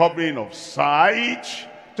 the recovering of sight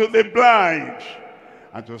to the blind,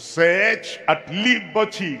 and to set at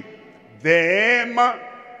liberty them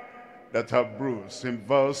that are bruised. In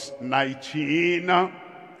verse 19,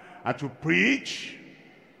 and to preach,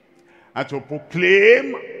 and to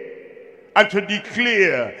proclaim, and to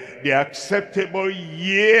declare the acceptable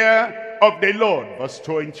year of the Lord. Verse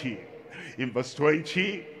 20. In verse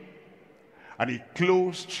 20, and he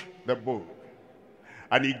closed the book,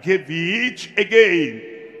 and he gave it again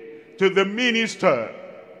to the minister,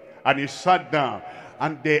 and he sat down,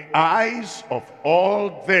 and the eyes of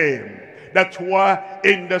all them that were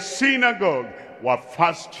in the synagogue were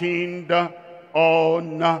fastened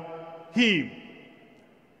on him.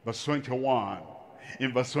 Verse 21.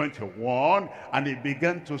 In verse 21, and he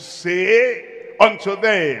began to say unto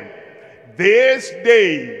them, this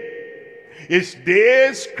day is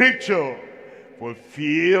this scripture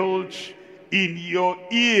fulfilled in your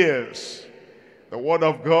ears. The word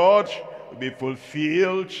of God will be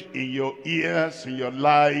fulfilled in your ears, in your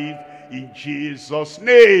life, in Jesus'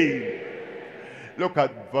 name. Look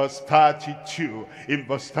at verse 32. In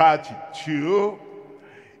verse 32,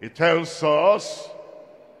 it tells us,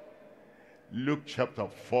 Luke chapter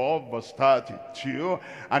 4, verse 32,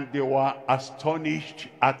 and they were astonished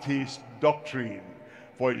at his doctrine,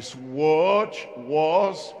 for his word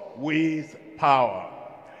was with power.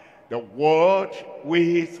 The word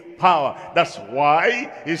with power. That's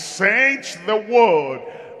why he sent the word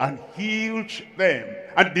and healed them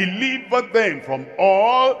and delivered them from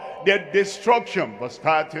all their destruction. Verse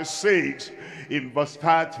 36. In verse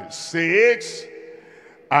 36,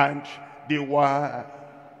 and they were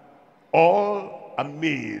all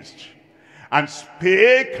amazed, and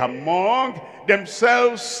spake among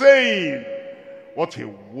themselves, saying, what a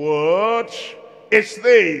word is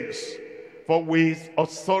this! For with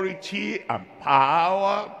authority and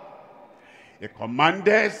power he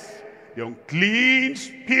commandeth the unclean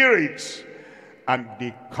spirits, and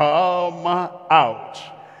they come out.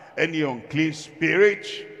 Any unclean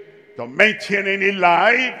spirit tormenting any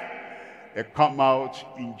life, they come out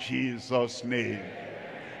in Jesus' name.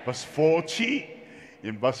 Verse 40,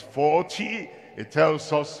 in verse 40, it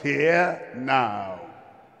tells us here, now,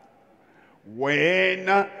 when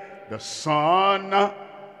the sun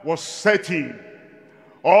was setting,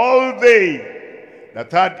 all they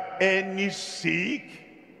that had any sick,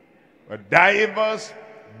 divers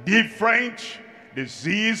different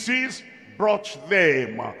diseases, brought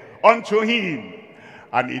them unto him,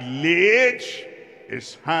 and he laid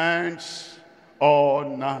his hands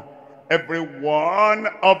on every one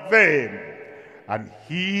of them, and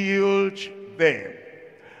healed them,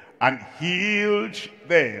 and healed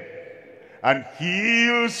them, and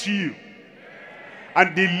heals you,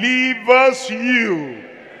 and delivers you.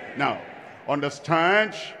 Now,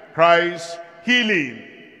 understand Christ's healing.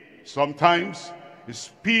 Sometimes he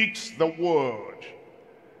speaks the word,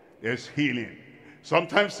 there's healing.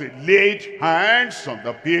 Sometimes he laid hands on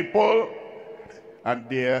the people and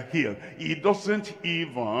they are healed. He doesn't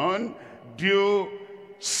even do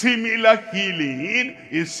similar healing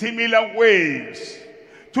in similar ways.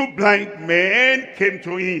 Two blind men came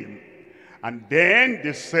to him, and then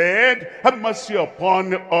they said, have mercy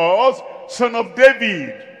upon us, Son of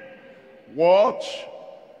David. What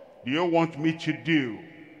do you want me to do,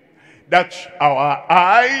 that our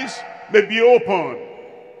eyes may be opened?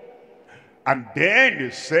 And then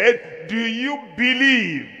they said, do you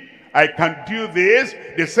believe I can do this?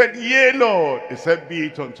 They said, yea, Lord. He said, be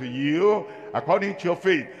it unto you according to your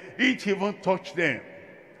faith. Didn't even touch them,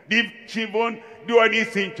 didn't even do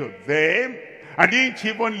anything to them, and didn't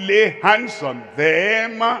even lay hands on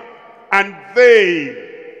them, and they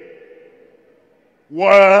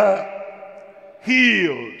were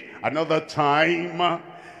healed. Another time,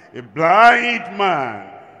 a blind man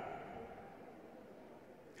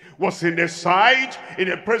was in the sight, in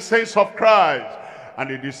the presence of Christ, and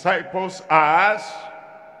the disciples asked,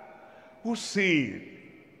 who sinned,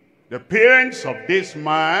 The parents of this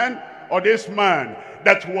man, or this man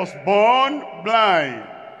that was born blind.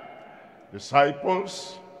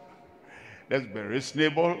 Disciples, let's be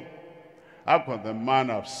reasonable. How could the man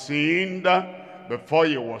have sinned before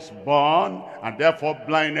he was born, and therefore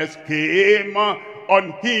blindness came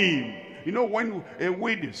on him? You know, when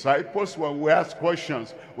we disciples, when we ask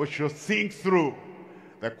questions, we should think through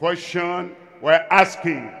the question we're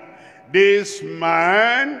asking. This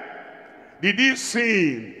man, did he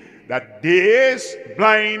sin that this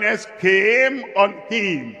blindness came on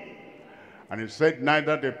him? And he said,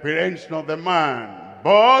 neither the parents nor the man,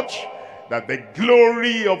 but that the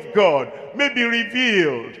glory of God may be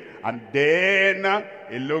revealed. And then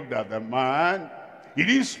he looked at the man. He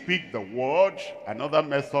didn't speak the word, another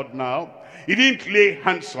method now. He didn't lay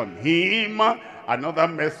hands on him, another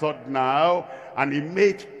method now. And he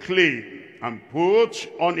made clay and put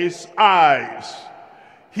on his eyes,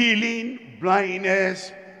 healing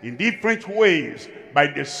blindness in different ways by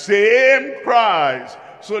the same Christ.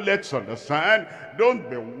 So let's understand, don't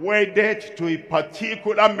be wedded to a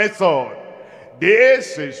particular method.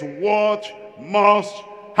 This is what must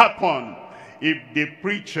happen. If the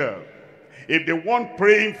preacher, if the one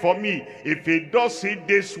praying for me, if he does it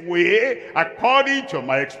this way, according to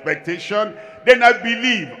my expectation, then I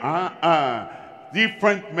believe.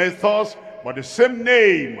 Different methods, but the same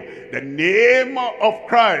name, the name of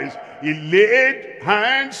Christ. He laid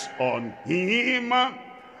hands on him,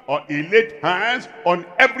 or he laid hands on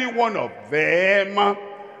every one of them,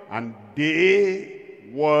 and they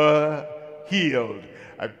were healed.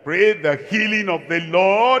 I pray the healing of the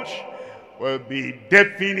Lord will be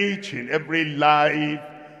definite in every life,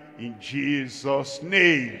 in Jesus'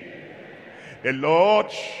 name. The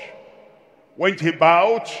Lord went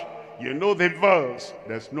about, you know the verse,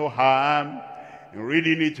 there's no harm in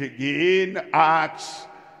reading it again. Acts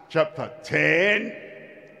chapter 10,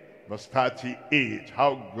 verse 38.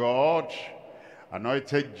 How God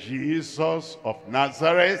anointed Jesus of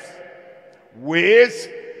Nazareth with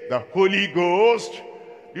the Holy Ghost.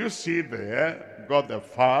 You see there, God the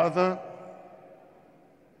Father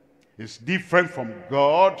is different from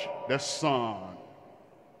God the Son.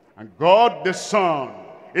 And God the Son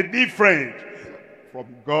is different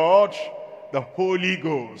from God the Holy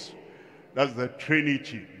Ghost. That's the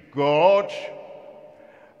Trinity. God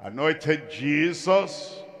anointed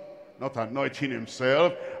Jesus, not anointing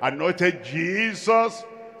himself, anointed Jesus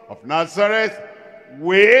of Nazareth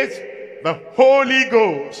with the Holy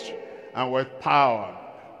Ghost and with power,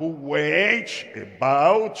 who went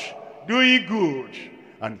about doing good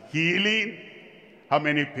and healing. How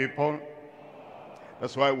many people?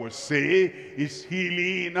 That's why we say his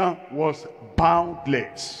healing was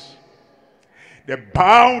boundless. The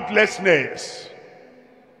boundlessness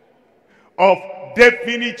of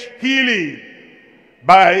definite healing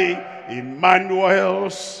by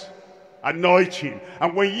Emmanuel's anointing.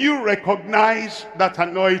 And when you recognize that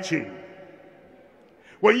anointing,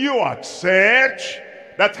 when you accept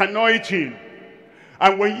that anointing,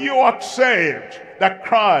 and when you accept that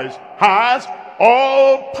Christ has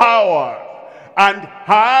all power and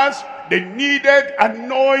has the needed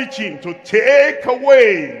anointing to take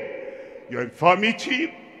away your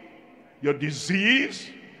infirmity, your disease,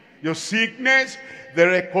 your sickness, the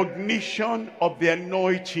recognition of the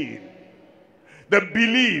anointing, the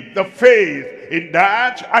belief, the faith in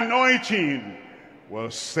that anointing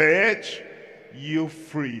will set you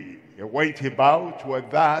free. You went about with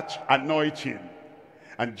that anointing.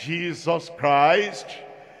 And Jesus Christ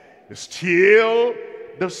is still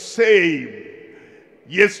the same.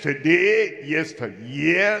 Yesterday,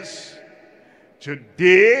 yesteryears,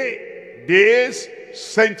 today, this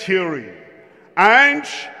century, and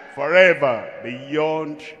forever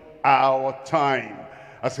beyond our time.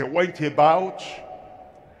 As he went about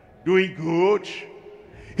doing good,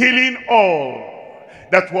 healing all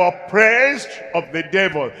that were oppressed of the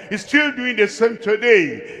devil. He's still doing the same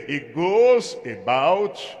today. He goes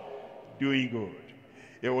about doing good.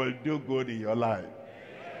 He will do good in your life.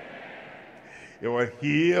 He will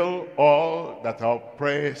heal all that are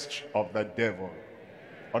oppressed of the devil.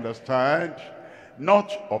 Understand?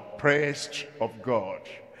 Not oppressed of God.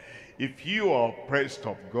 If you are oppressed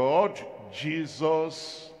of God,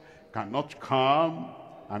 Jesus cannot come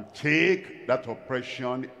and take that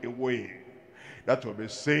oppression away. That will be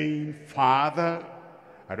saying, Father,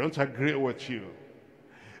 I don't agree with you.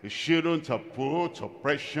 You shouldn't have put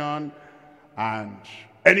oppression and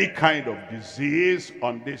any kind of disease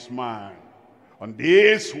on this man, on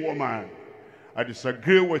this woman. I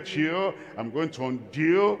disagree with you. I'm going to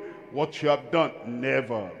undo what you have done.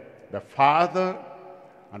 Never. The Father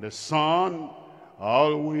and the Son are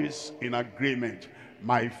always in agreement.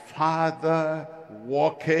 My Father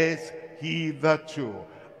worketh hitherto,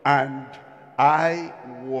 and I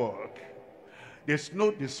work. There's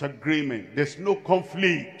no disagreement, there's no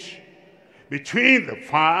conflict between the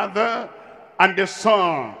Father and the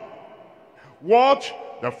Son.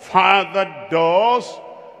 What the Father does,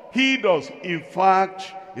 he does. In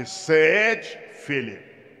fact, he said, Philip,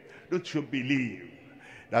 don't you believe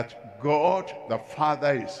that God the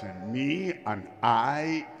Father is in me and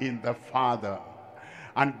I in the Father?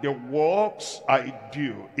 And the works I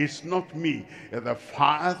do is not me, it's the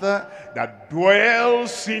Father that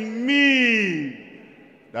dwells in me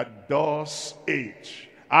that does it.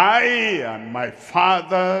 I and my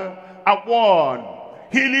Father are one,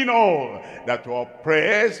 healing all that were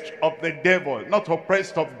oppressed of the devil, not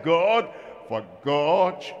oppressed of God, for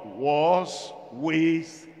God was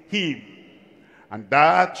with him. And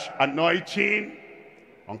that anointing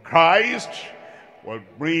on Christ will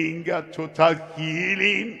bring a total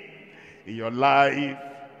healing in your life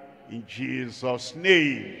in Jesus'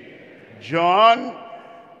 name. John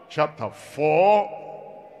chapter 4.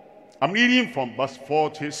 I'm reading from verse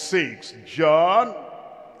 46. John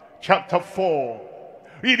chapter 4.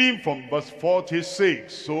 Reading from verse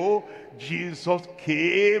 46. So Jesus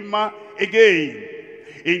came again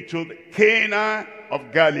into the Cana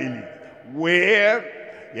of Galilee,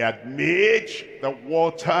 where he had made the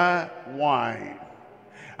water wine.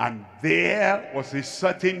 And there was a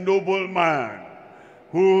certain nobleman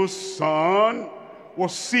whose son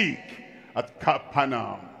was sick at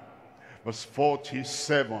Capernaum. Verse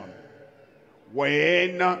 47.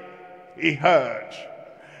 When he heard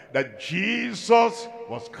that Jesus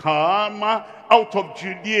was come out of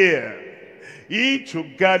Judea into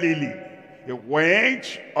Galilee, he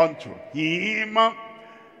went unto him.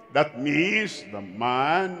 That means the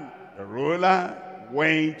man, the ruler,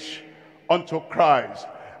 went unto Christ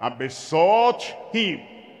and besought him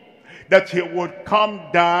that he would come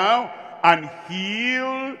down and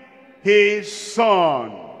heal his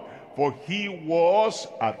son, for he was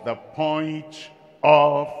at the point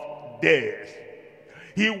of death.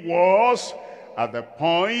 He was at the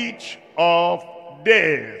point of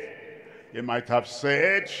death. He might have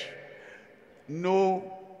said,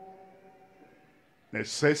 no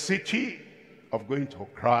necessity of going to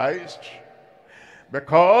Christ,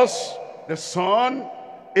 because the son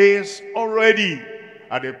is already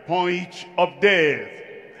at the point of death.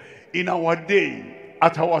 In our day,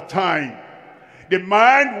 at our time, the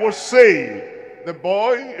man will say, the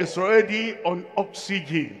boy is already on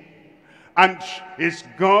oxygen and is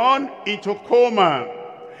gone into coma,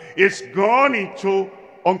 is gone into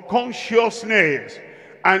unconsciousness,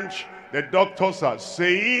 and the doctors are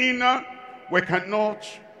saying, we cannot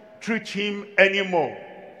treat him anymore.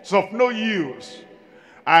 It's of no use.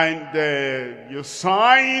 And you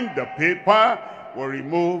sign the paper, will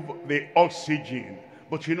remove the oxygen.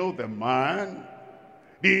 But you know, the man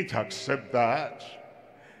didn't accept that.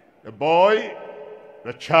 The boy,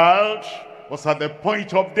 the child, was at the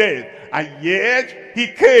point of death, and yet he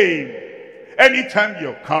came. Anytime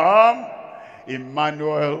you come,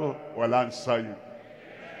 Emmanuel will answer you.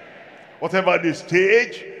 Whatever the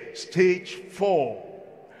stage, stage 4,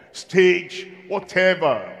 stage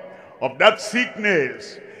whatever of that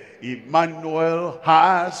sickness, Emmanuel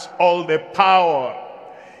has all the power.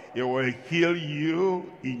 He will heal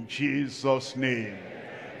you in Jesus' name.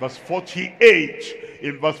 Verse 48.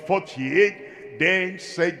 In verse 48, then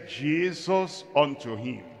said Jesus unto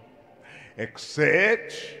him,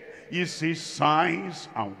 except ye see signs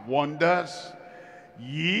and wonders,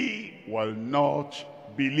 ye will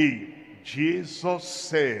not believe. Jesus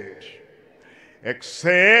said,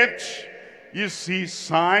 except you see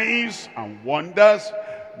signs and wonders,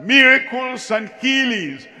 miracles and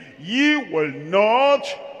healings, ye will not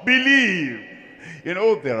believe. You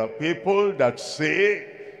know, there are people that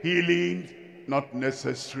say healing not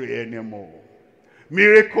necessary anymore.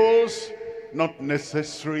 Miracles not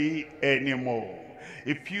necessary anymore.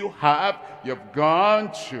 If you've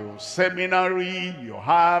gone to seminary, you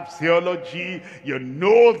have theology, you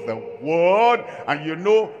know the word, and you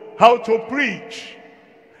know how to preach.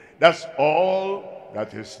 That's all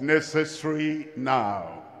that is necessary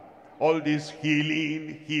now. All these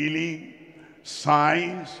healing,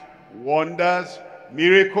 signs, wonders,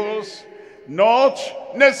 miracles, not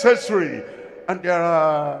necessary. And there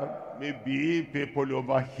are maybe people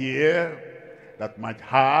over here that might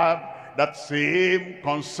have that same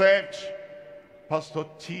concept. Pastor,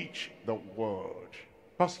 teach the word.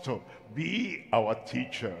 Pastor, be our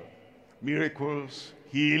teacher. Miracles,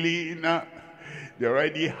 healing, they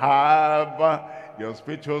already have the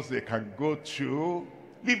hospitals they can go to.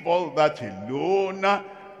 Leave all that alone.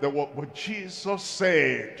 But Jesus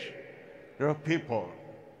said, there are people,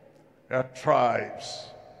 there are tribes,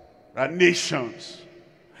 there are nations,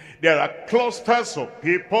 there are clusters of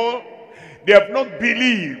people, they have not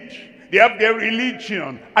believed, they have their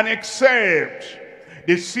religion, and except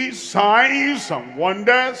they see signs and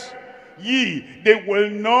wonders, they will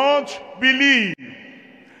not believe.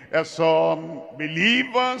 There are some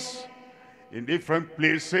believers in different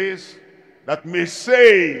places that may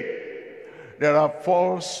say there are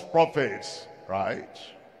false prophets, right?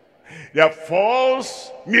 There are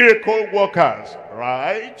false miracle workers,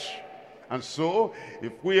 right? And so,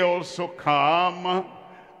 if we also come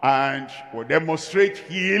and will demonstrate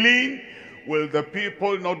healing, will the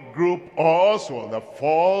people not group us with the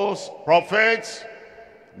false prophets?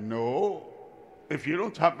 No. If you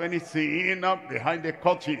don't have anything behind the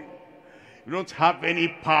curtain, you don't have any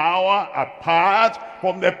power apart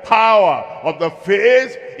from the power of the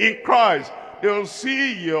faith in Christ, they'll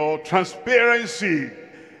see your transparency,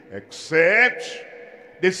 except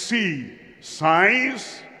they see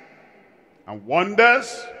signs and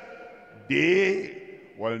wonders, they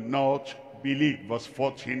will not believe. Verse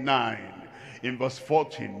 49. In verse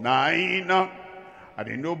 49, and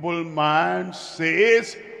the nobleman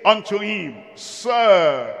says unto him,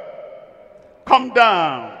 Sir, come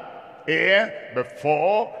down here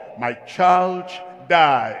before my child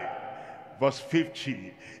die. Verse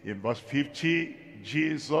 50. In verse 50,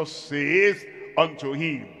 Jesus says unto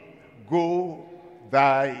him, Go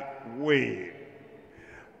thy way.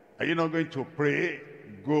 Are you not going to pray?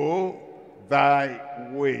 Go thy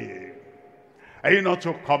way. Are you not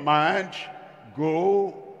to command?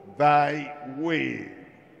 Go thy way.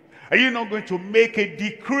 Are you not going to make a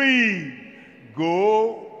decree?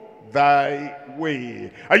 Go thy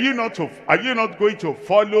way. Are you not going to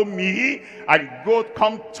follow me and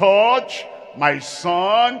come touch my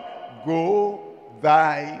son? Go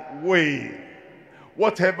thy way.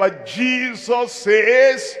 Whatever Jesus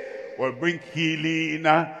says will bring healing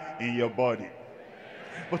in your body.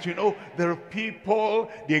 But you know, there are people,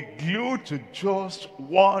 they're glued to just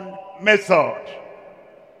one method.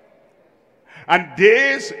 And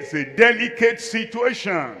this is a delicate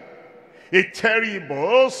situation, a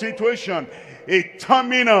terrible situation, a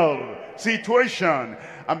terminal situation.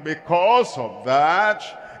 And because of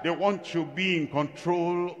that, they want to be in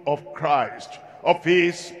control of Christ, of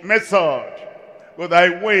his method. Go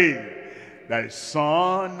thy way, thy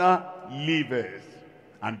son liveth.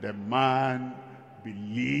 And the man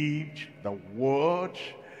believed the word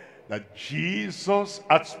that Jesus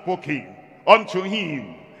had spoken unto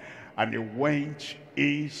him, and he went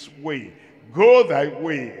his way. Go thy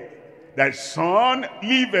way, thy son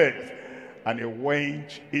liveth. And he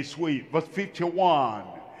went his way. Verse 51.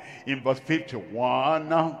 In verse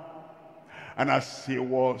 51, and as he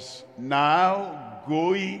was now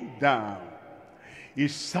going down,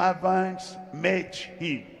 his servants met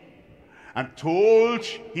him and told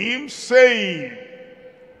him, saying,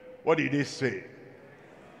 what did they say?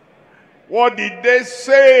 What did they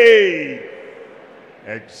say?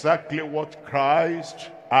 Exactly what Christ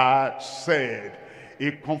had said.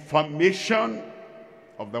 A confirmation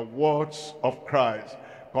of the words of Christ.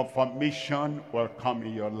 Confirmation will come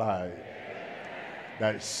in your life.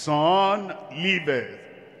 Thy son liveth.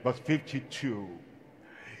 Verse 52.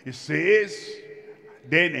 It says,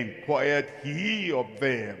 then inquired he of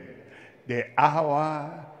them the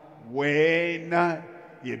hour when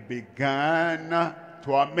he began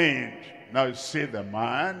to amend. Now you see the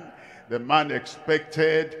man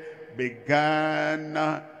expected,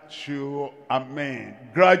 began to amend.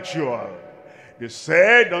 Gradual. They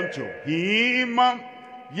said unto him,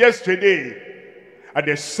 yesterday at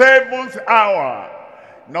the 7th hour,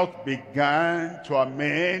 not began to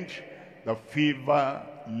amend, the fever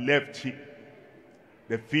left him.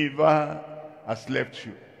 The fever has left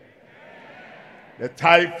you. The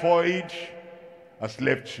typhoid has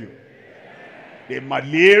left you. The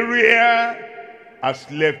malaria has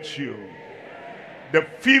left you. The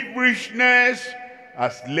feverishness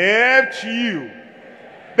has left you.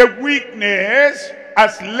 The weakness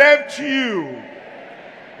has left you.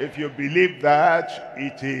 If you believe that,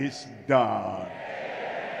 it is done.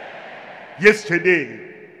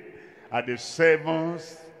 Yesterday, at the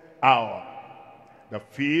 7th hour, the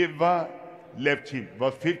fever left him.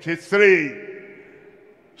 Verse 53.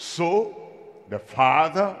 So the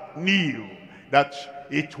father knew that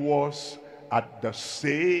it was at the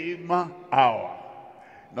same hour,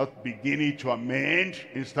 not beginning to amend,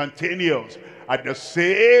 instantaneous, at the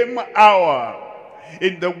same hour,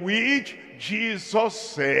 in the which Jesus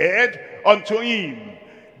said unto him,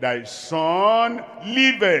 thy son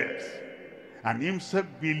liveth. And himself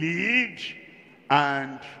believed,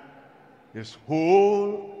 and his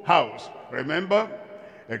whole house. Remember,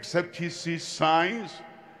 except he sees signs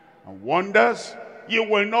and wonders, you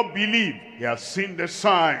will not believe. He has seen the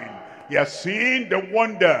sign. He has seen the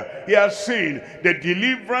wonder. He has seen the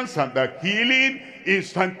deliverance and the healing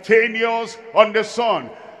instantaneous on the Son.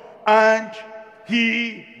 And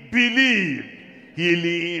he believed.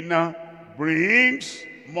 Healing brings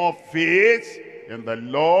more faith in the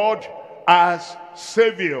Lord as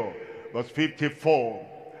Savior. Verse 54.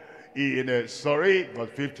 Verse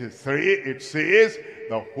 53, it says,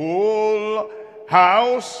 the whole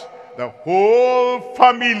house, the whole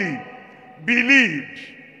family believed.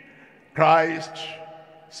 Christ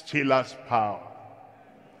still has power.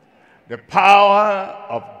 The power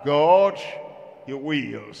of God, he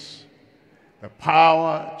wills. The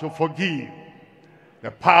power to forgive.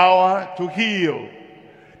 The power to heal.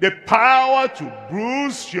 The power to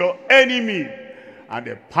bruise your enemy. And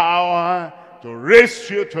the power to raise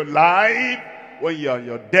you to life when you're on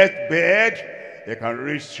your deathbed. He can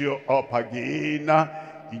raise you up again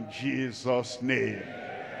in Jesus' name.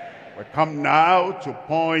 We come now to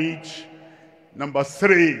point number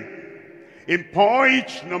 3. In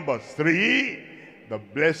point number 3, the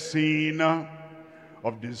blessing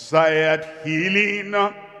of desired healing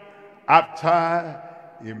after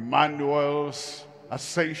Emmanuel's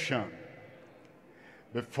ascension.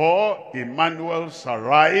 Before Emmanuel's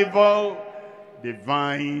arrival,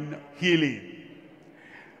 divine healing.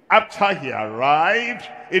 After he arrived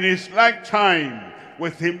in his lifetime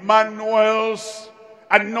with Emmanuel's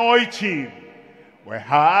anointing, we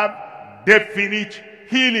have definite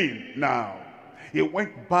healing now. He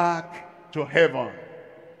went back to heaven.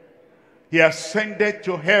 He ascended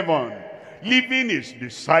to heaven, leaving his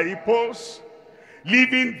disciples,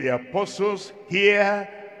 leaving the apostles here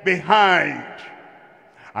behind.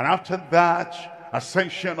 And after that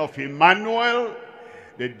ascension of Emmanuel,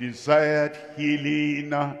 the desired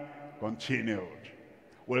healing continued.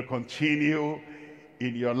 Will continue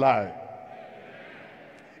in your life,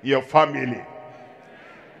 your family,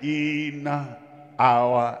 in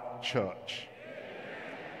our church.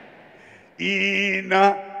 In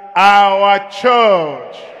our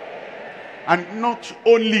church. And not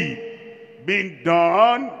only being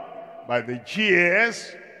done by the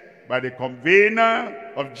GS, by the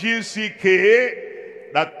convener of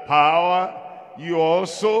GCK, that power you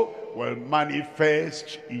also will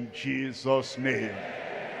manifest in Jesus' name.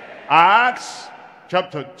 Acts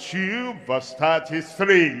chapter 2 verse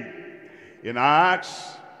 33. In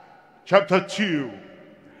Acts chapter 2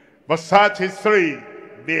 verse 33,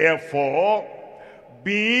 therefore,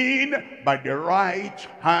 being by the right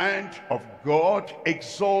hand of God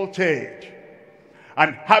exalted,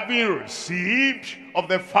 and having received of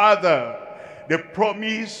the Father the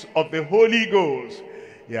promise of the Holy Ghost,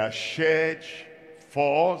 he has shed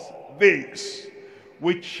forth this,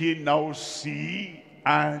 which ye now see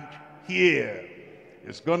and hear.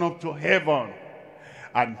 He's gone up to heaven,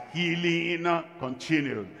 and healing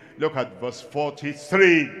continued. Look at verse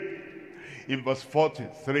 43. In verse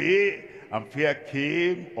 43, and fear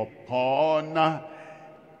came upon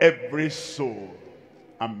every soul,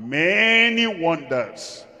 and many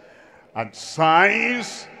wonders and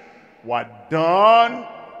signs were done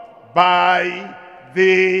by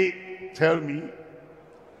the, tell me,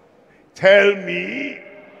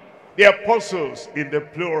 the apostles in the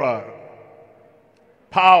plural.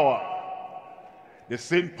 Power. The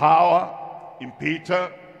same power in Peter,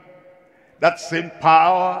 that same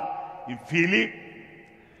power in Philip,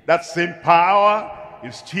 that same power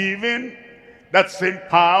in Stephen, that same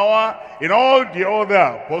power in all the other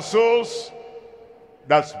apostles.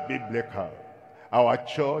 That's biblical. Our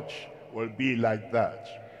church will be like that.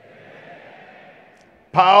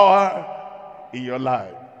 Power in your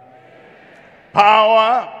life.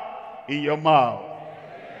 Power in your mouth.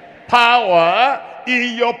 Power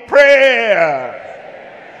in your prayer.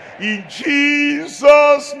 In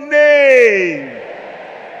Jesus' name.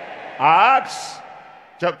 Acts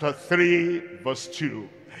chapter 3 verse 2.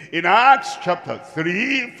 In Acts chapter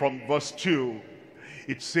 3 from verse 2,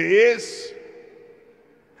 it says,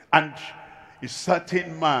 and a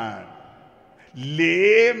certain man,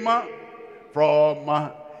 lame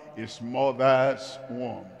from his mother's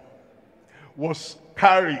womb, was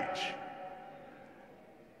carried,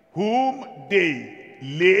 whom they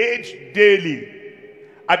laid daily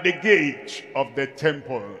at the gate of the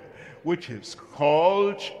temple, which is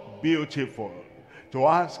called Beautiful, to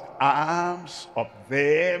ask alms of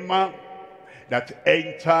them that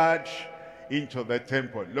entered into the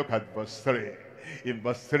temple. Look at verse 3. In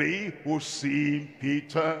verse 3, who seeing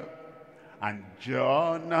Peter And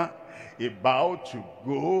John, about to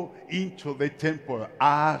go into the temple,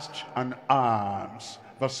 asked an alms.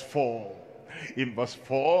 Verse 4. In verse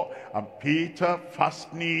 4, and Peter,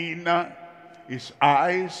 fastening his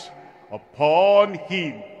eyes upon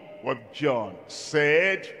him with John,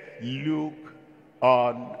 said, look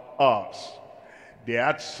on us. They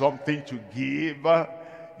had something to give.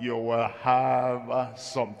 You will have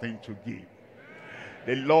something to give.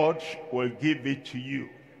 The Lord will give it to you.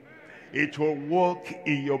 It will work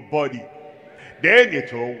in your body. Then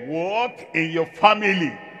it will work in your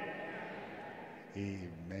family.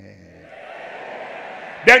 Amen.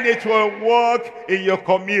 Then it will work in your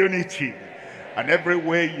community. And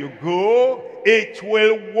everywhere you go, it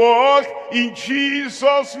will work in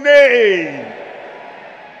Jesus' name.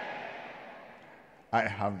 I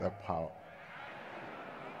have the power.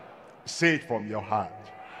 Say it from your heart.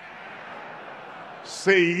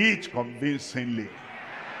 Say it convincingly.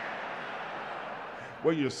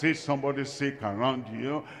 When you see somebody sick around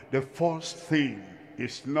you, the first thing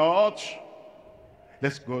is not,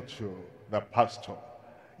 let's go to the pastor.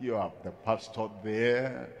 You have the pastor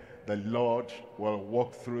there. The Lord will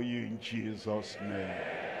walk through you in Jesus' name.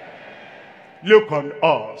 Look on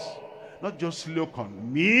us. Not just look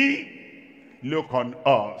on me. Look on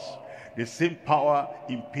us. The same power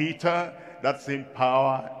in Peter, that same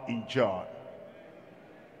power in John.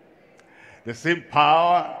 The same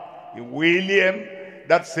power in William,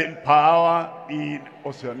 that same power in,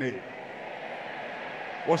 what's your name?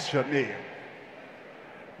 What's your name?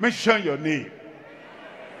 Mention your name.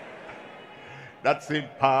 That same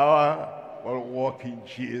power will walk in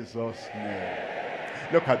Jesus' name.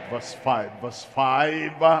 Look at verse 5. Verse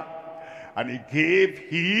 5, and he gave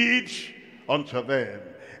heed unto them,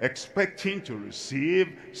 expecting to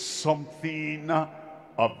receive something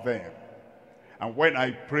of them. And when I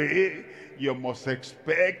pray, you must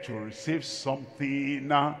expect to receive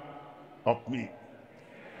something of me.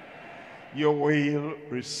 You will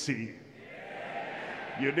receive.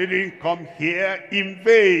 You didn't come here in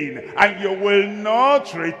vain, and you will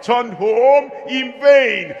not return home in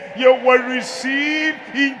vain. You will receive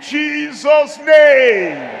in Jesus'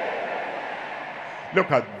 name. Look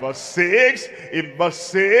at verse 6. In verse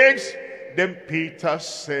 6, then Peter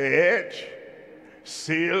said,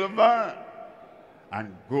 silver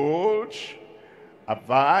and gold have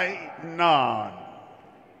I none.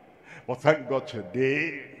 But thank God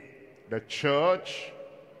today, the church,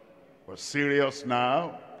 we're serious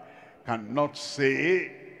now, cannot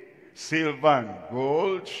say silver and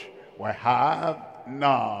gold we have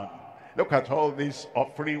none. Look at all this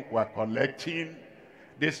offering we're collecting.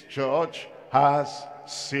 This church has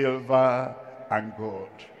silver and gold.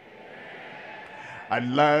 I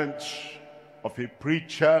learned of a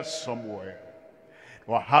preacher somewhere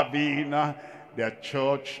who were having their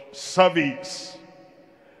church service,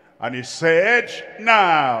 and he said,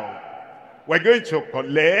 now we're going to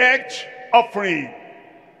collect offering.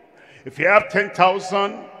 If you have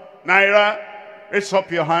 10,000 naira, raise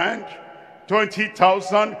up your hand.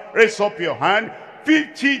 20,000, raise up your hand.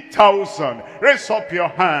 50,000, raise up your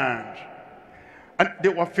hand. And they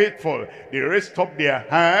were faithful. They raised up their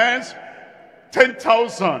hands.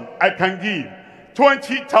 10,000 I can give.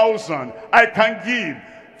 20,000 I can give.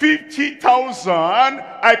 50,000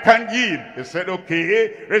 I can give. They said,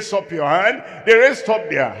 okay, raise up your hand. They raised up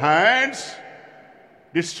their hands.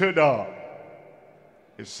 They stood up.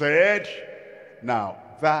 He said, now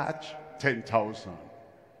that 10,000,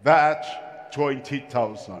 that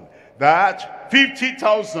 20,000, that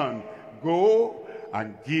 50,000, go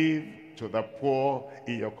and give to the poor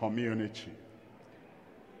in your community.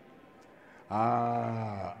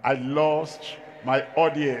 I lost my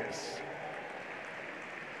audience.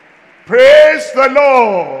 Praise the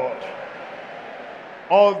Lord.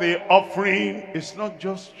 All the offering is not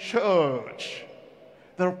just church.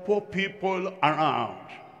 There are poor people around.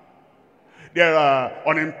 There are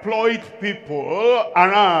unemployed people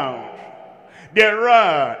around. There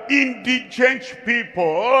are indigent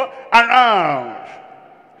people around.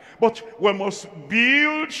 But we must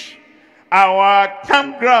build our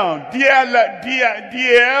campground, DLICC.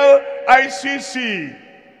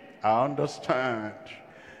 I understand.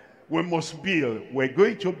 We must build. We're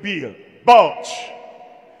going to build. But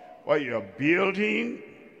while you're building,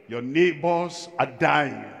 your neighbors are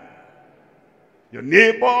dying. Your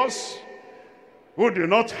neighbors who do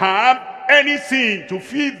not have anything to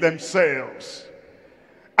feed themselves.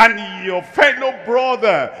 And your fellow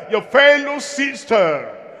brother, your fellow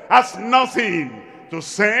sister has nothing to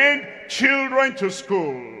send children to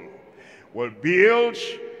school. We'll build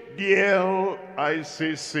DLICC,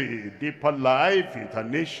 Deeper Life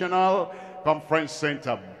International conference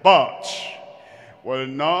center, but will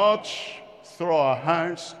not throw our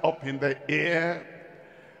hands up in the air.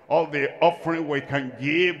 All the offering we can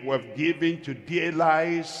give, we've given to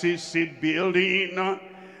DLICC building,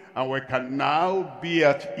 and we can now be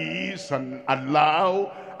at ease and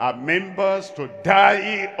allow our members to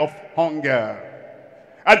die of hunger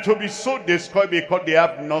and to be so discouraged because they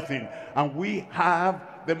have nothing, and we have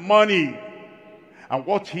the money. And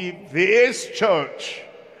what if this church,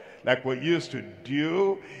 like we used to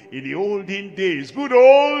do in the olden days, good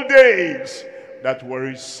old days, that will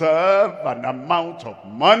reserve an amount of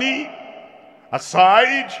money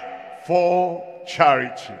aside for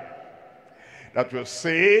charity, that will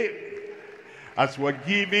say, as we're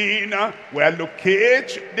giving, we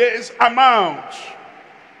allocate this amount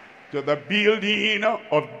to the building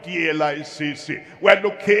of DLICC. We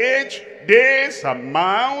allocate this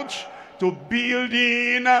amount to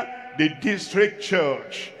building the district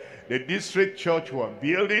church. The district church we're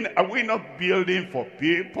building, are we not building for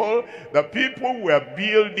people? The people we're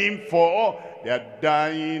building for, they're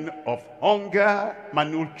dying of hunger,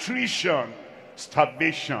 malnutrition,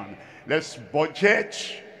 starvation. Let's budget.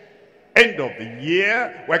 End of the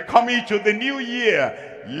year, we're coming to the new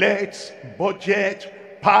year. Let's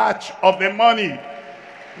budget part of the money.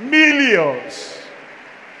 Millions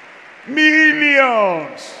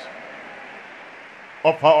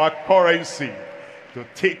of our currency to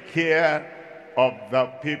take care of the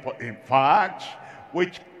people. In fact,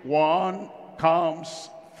 which one comes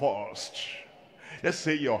first? Let's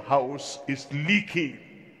say your house is leaking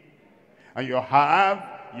and you have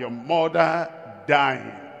your mother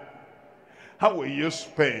dying. How will you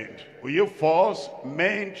spend? Will you first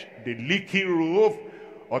mend the leaking roof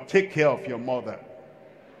or take care of your mother?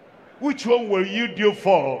 Which one will you do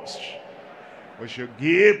first? We should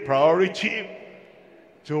give priority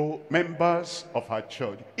to members of our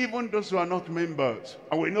church, even those who are not members,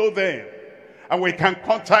 and we know them, and we can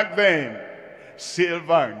contact them.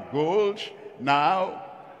 Silver and gold, now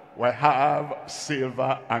we have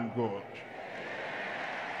silver and gold.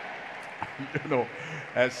 You know,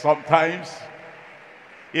 sometimes,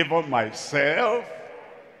 even myself,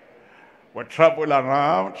 we travel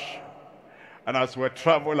around, and as we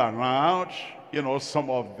travel around, you know, some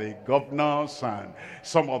of the governors and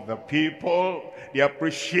some of the people, they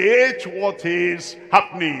appreciate what is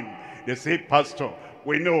happening. They say, Pastor,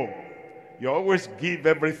 we know you always give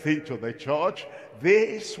everything to the church.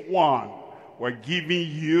 This one, we're giving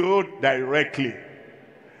you directly.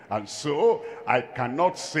 And so, I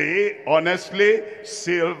cannot say, honestly,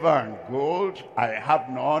 silver and gold, I have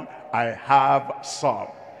none, I have some.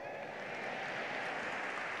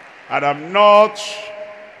 And I'm not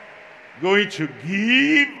going to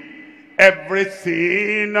give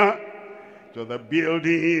everything to the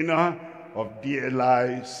building of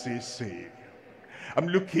DLICC. I'm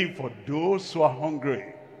looking for those who are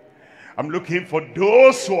hungry. I'm looking for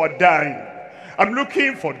those who are dying. I'm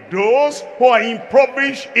looking for those who are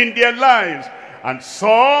impoverished in their lives. And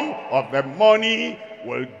some of the money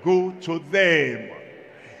will go to them.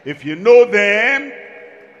 If you know them,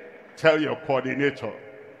 tell your coordinator.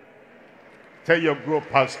 Tell your group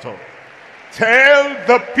pastor. Tell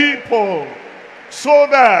the people, so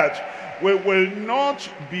that we will not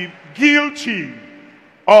be guilty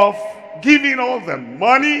of giving all the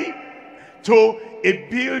money to a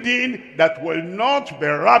building that will not be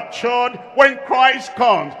raptured when Christ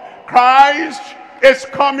comes. Christ is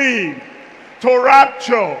coming to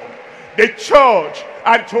rapture the church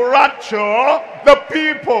and to rapture the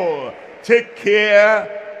people. Take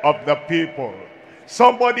care of the people.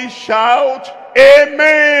 Somebody shout,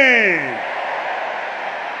 Amen.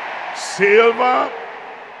 Silver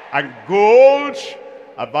and gold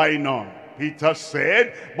have I none. Peter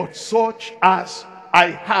said, but such as I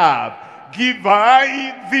have, give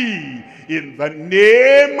I thee in the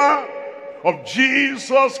name of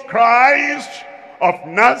Jesus Christ of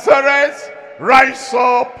Nazareth. Rise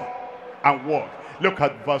up and walk. Look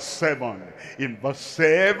at verse 7. In verse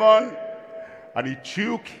 7, and he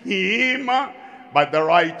took him by the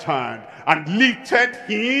right hand and lifted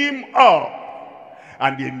him up.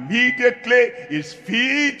 And immediately his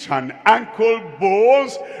feet and ankle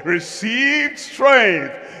bones received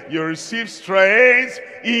strength. You receive strength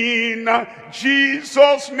in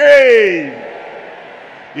Jesus' name.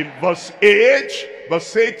 In verse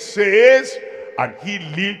 8 says, and he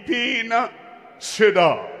leaping stood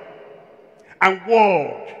up and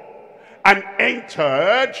walked and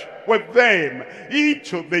entered with them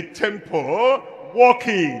into the temple,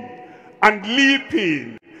 walking and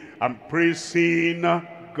leaping and praising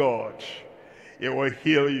God. It will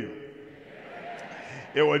heal you.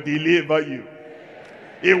 It will deliver you.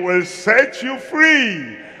 He will set you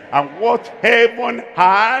free. And what heaven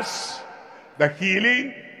has, the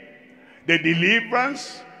healing, the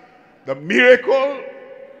deliverance, the miracle,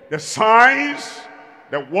 the signs,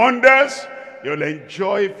 the wonders, you'll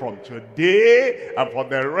enjoy from today and for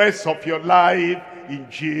the rest of your life in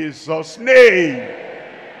Jesus' name.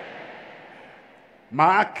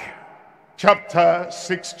 Mark chapter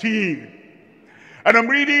 16. And I'm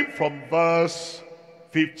reading from verse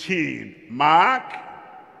 15. Mark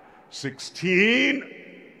 16,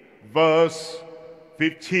 verse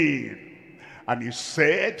 15. And he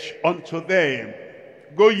said unto them,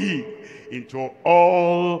 Go ye into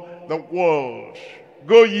all the world.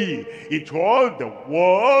 Go ye into all the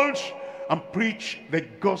world and preach the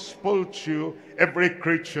gospel to every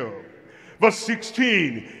creature. Verse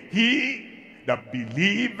 16, he that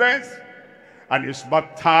believeth and is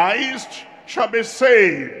baptized shall be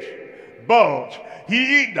saved, but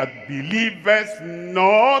he that believeth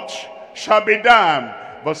not shall be damned.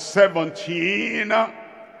 Verse 17,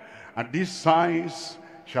 and these signs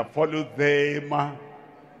shall follow them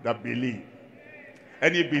that believe.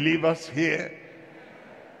 Any believers here?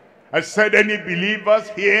 I said, any believers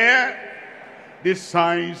here? These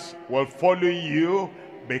signs will follow you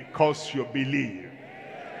because you believe.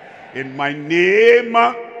 In my name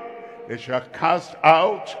they shall cast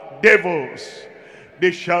out devils.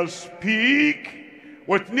 They shall speak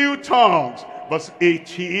with new tongues. Verse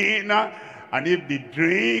 18, and if they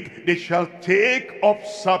drink, they shall take up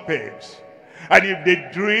serpents. And if they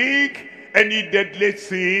drink any deadly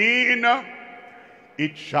sin,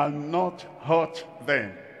 it shall not hurt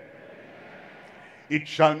them. It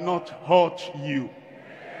shall not hurt you.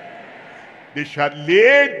 They shall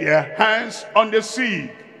lay their hands on the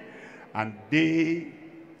sick, and they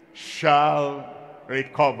shall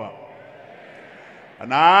recover.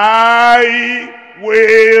 And I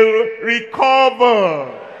will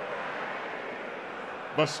recover.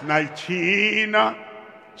 Verse 19,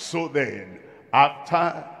 so then,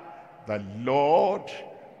 after the Lord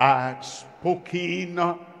had spoken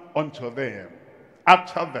unto them,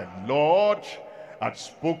 after the Lord had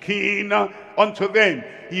spoken unto them,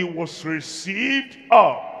 he was received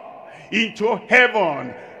up into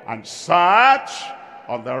heaven and sat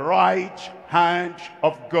on the right hand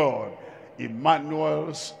of God.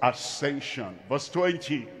 Emmanuel's ascension. Verse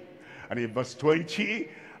 20. And in verse 20,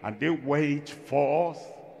 and they went forth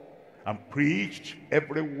and preached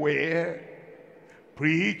everywhere,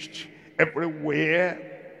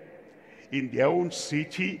 in their own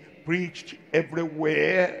city, preached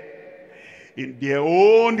everywhere, in their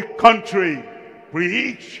own country,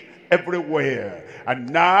 preached everywhere. And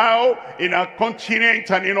now in our continent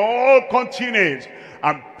and in all continents,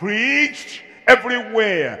 and preached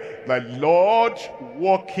everywhere, the Lord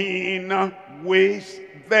walking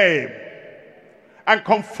with them and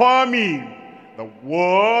confirming the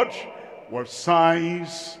word with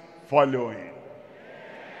signs following.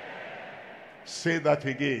 Say that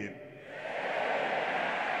again.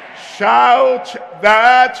 Shout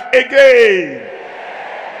that again.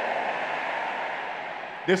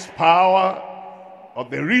 This power of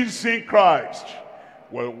the risen Christ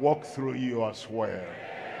will walk through you as well.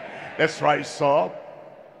 Let's rise up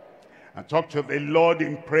and talk to the Lord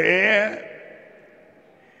in prayer.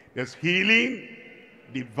 There's healing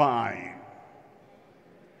divine.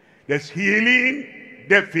 There's healing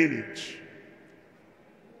definite.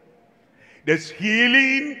 There's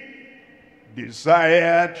healing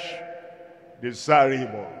desired,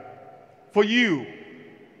 desirable for you,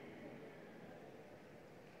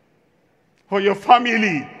 for your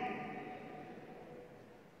family,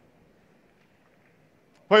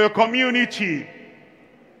 for your community,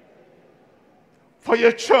 for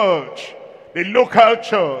your church, the local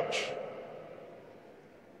church.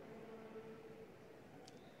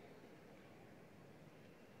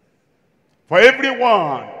 For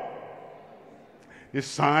everyone, the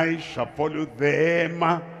signs shall follow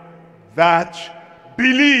them that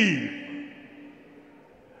believe.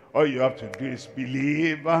 All you have to do is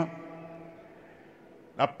believe.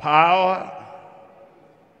 The power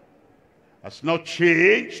has not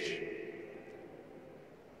changed.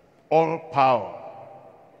 All power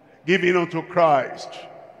given unto Christ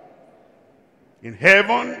in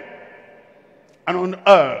heaven and on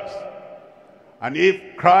earth. And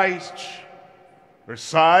if Christ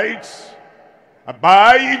resides,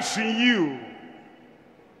 abides in you,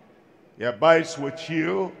 he abides with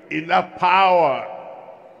you in that power.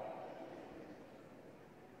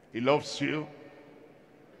 He loves you.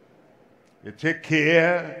 He takes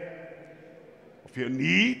care of your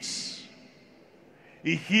needs.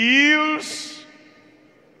 He heals,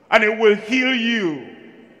 and he will heal you.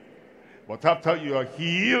 But after you are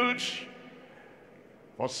healed,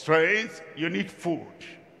 for strength, you need food.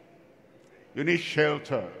 You need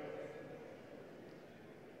shelter.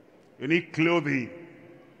 You need clothing.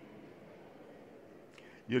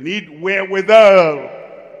 You need wherewithal.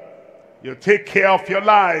 You take care of your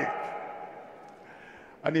life.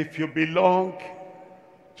 And if you belong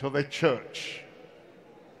to the church,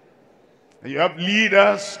 and you have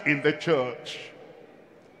leaders in the church,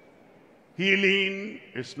 healing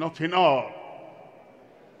is not enough.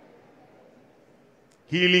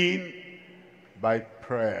 Healing by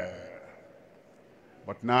prayer.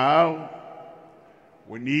 But now,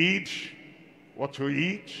 we need what to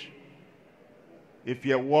eat. If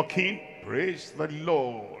you're working, praise the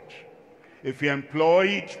Lord. If you're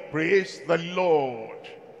employed, praise the Lord.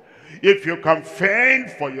 If you can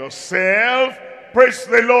fend for yourself, praise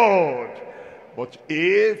the Lord. But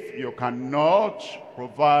if you cannot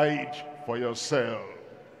provide for yourself,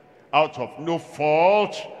 out of no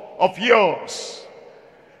fault of yours,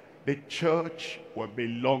 the church will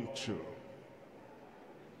belong to.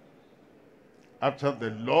 After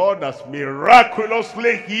the Lord has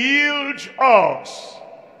miraculously healed us,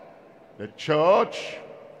 the church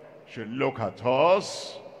should look at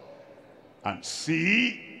us and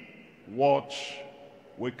see what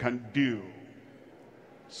we can do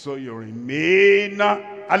so you remain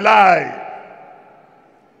alive.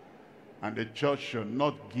 And the church should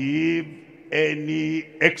not give any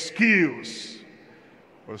excuse.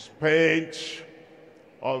 We spent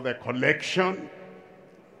all the collection,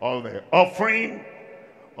 all the offering,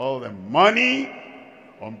 all the money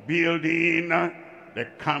on building the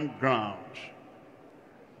campground,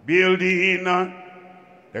 building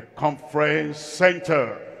the conference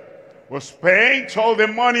center. We spent all the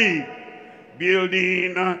money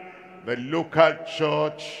building the local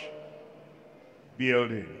church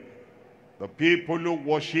building. The people who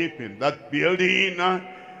worship in that building,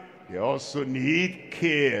 they also need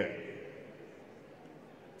care.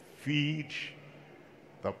 Feed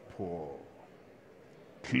the poor,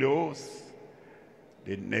 clothe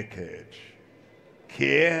the naked,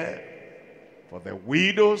 care for the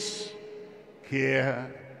widows,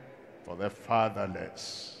 care for the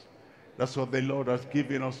fatherless. That's what the Lord has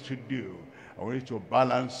given us to do. I want you to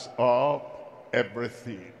balance up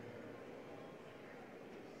everything.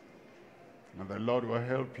 And the Lord will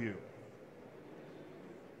help you.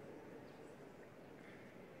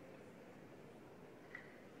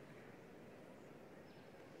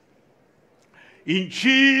 In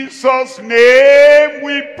Jesus' name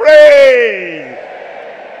we pray.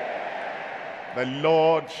 The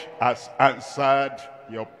Lord has answered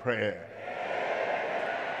your prayer.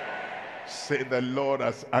 Say, the Lord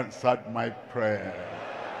has answered my prayer.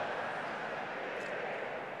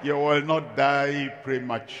 You will not die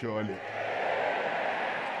prematurely.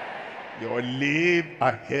 You will live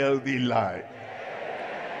a healthy life.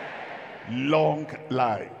 Long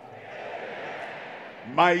life.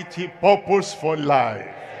 Mighty, purposeful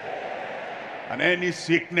life. And any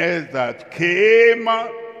sickness that came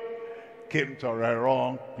to a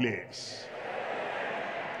wrong place.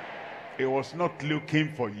 It was not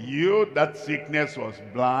looking for you. That sickness was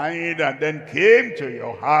blind and then came to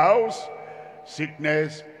your house.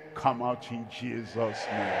 Sickness, come out in Jesus'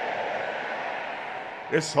 name.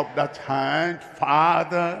 Raise up that hand.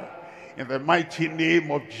 Father, in the mighty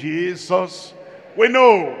name of Jesus, we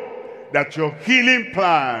know that your healing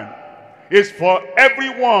plan is for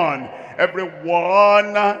everyone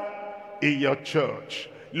in your church.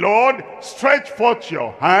 Lord, stretch forth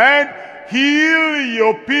your hand, heal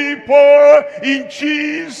your people in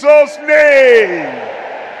Jesus' name.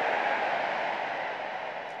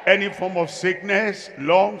 Any form of sickness,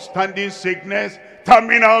 long-standing sickness,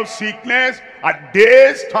 terminal sickness, at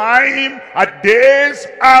this time, at this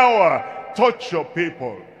hour, touch your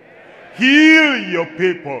people. Heal your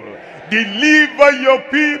people. Deliver your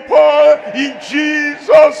people in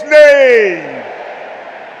Jesus' name.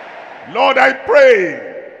 Lord, I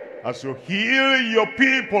pray as you heal your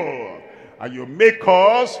people and you make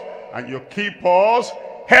us and you keep us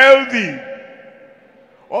healthy.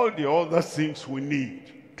 All the other things we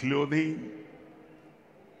need, clothing,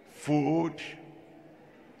 food,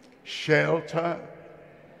 shelter,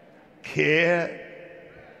 care,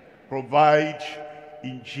 provide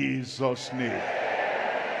in Jesus' name.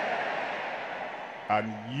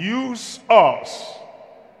 And use us.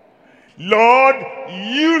 Lord,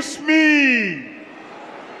 use me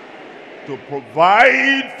to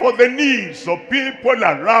provide for the needs of people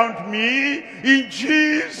around me in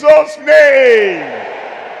Jesus' name.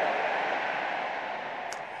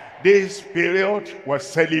 This period we're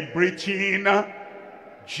celebrating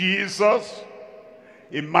Jesus,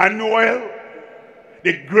 Emmanuel,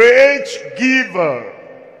 the great giver.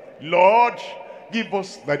 Lord, give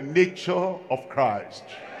us the nature of Christ.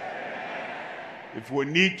 If we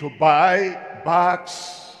need to buy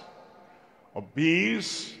bags of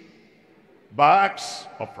beans, bags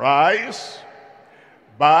of rice,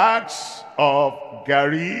 bags of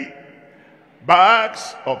gari,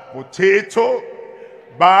 bags of potato,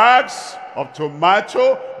 bags of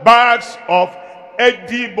tomato, bags of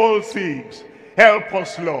edible things, help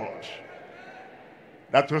us, Lord,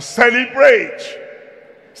 that to celebrating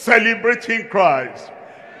Christ,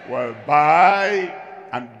 we'll buy,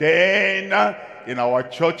 and then in our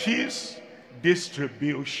churches,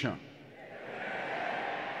 distribution.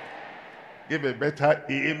 Give a better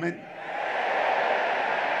amen.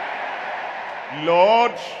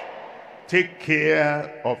 Lord, take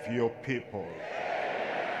care of your people.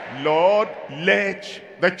 Lord, let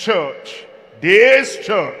the church, this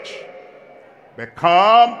church,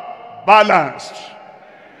 become balanced.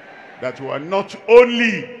 That we are not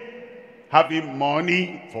only having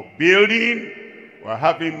money for building, we're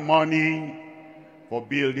having money for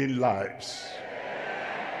building lives,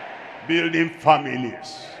 building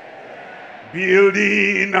families,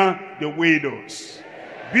 building the widows,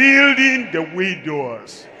 building the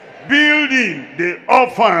widowers, building the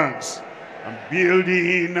orphans, and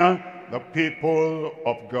building the people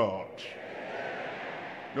of God.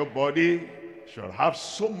 Nobody shall have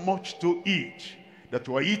so much to eat that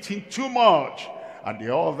we're eating too much, and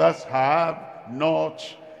the others have not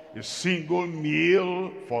a single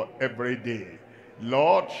meal for every day.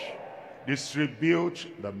 Lord, distribute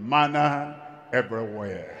the manna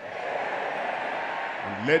everywhere.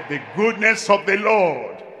 And let the goodness of the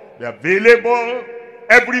Lord be available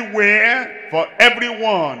everywhere for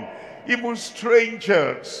everyone, even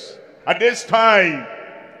strangers. At this time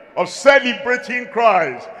of celebrating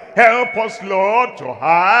Christ, help us, Lord, to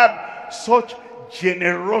have such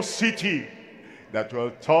generosity that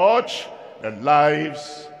will touch the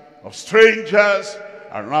lives of strangers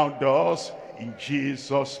around us, in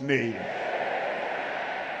Jesus' name.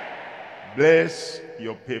 Bless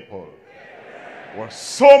your people. Well,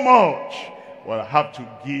 so much we'll have to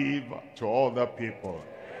give to other people.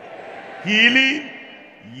 Healing,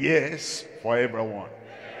 yes, for everyone.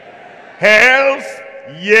 Health,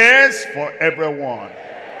 yes, for everyone.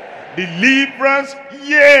 Deliverance,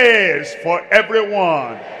 yes, for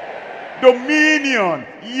everyone. Dominion,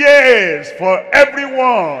 yes, for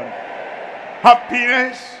everyone.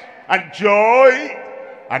 Happiness and joy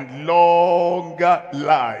and long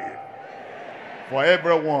life for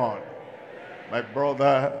everyone. My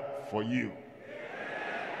brother, for you.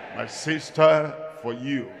 My sister, for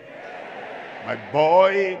you. My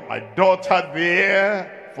boy, my daughter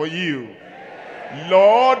there, for you.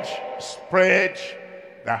 Lord, spread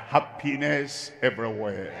the happiness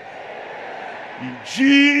everywhere. In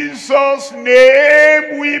Jesus'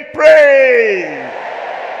 name we pray.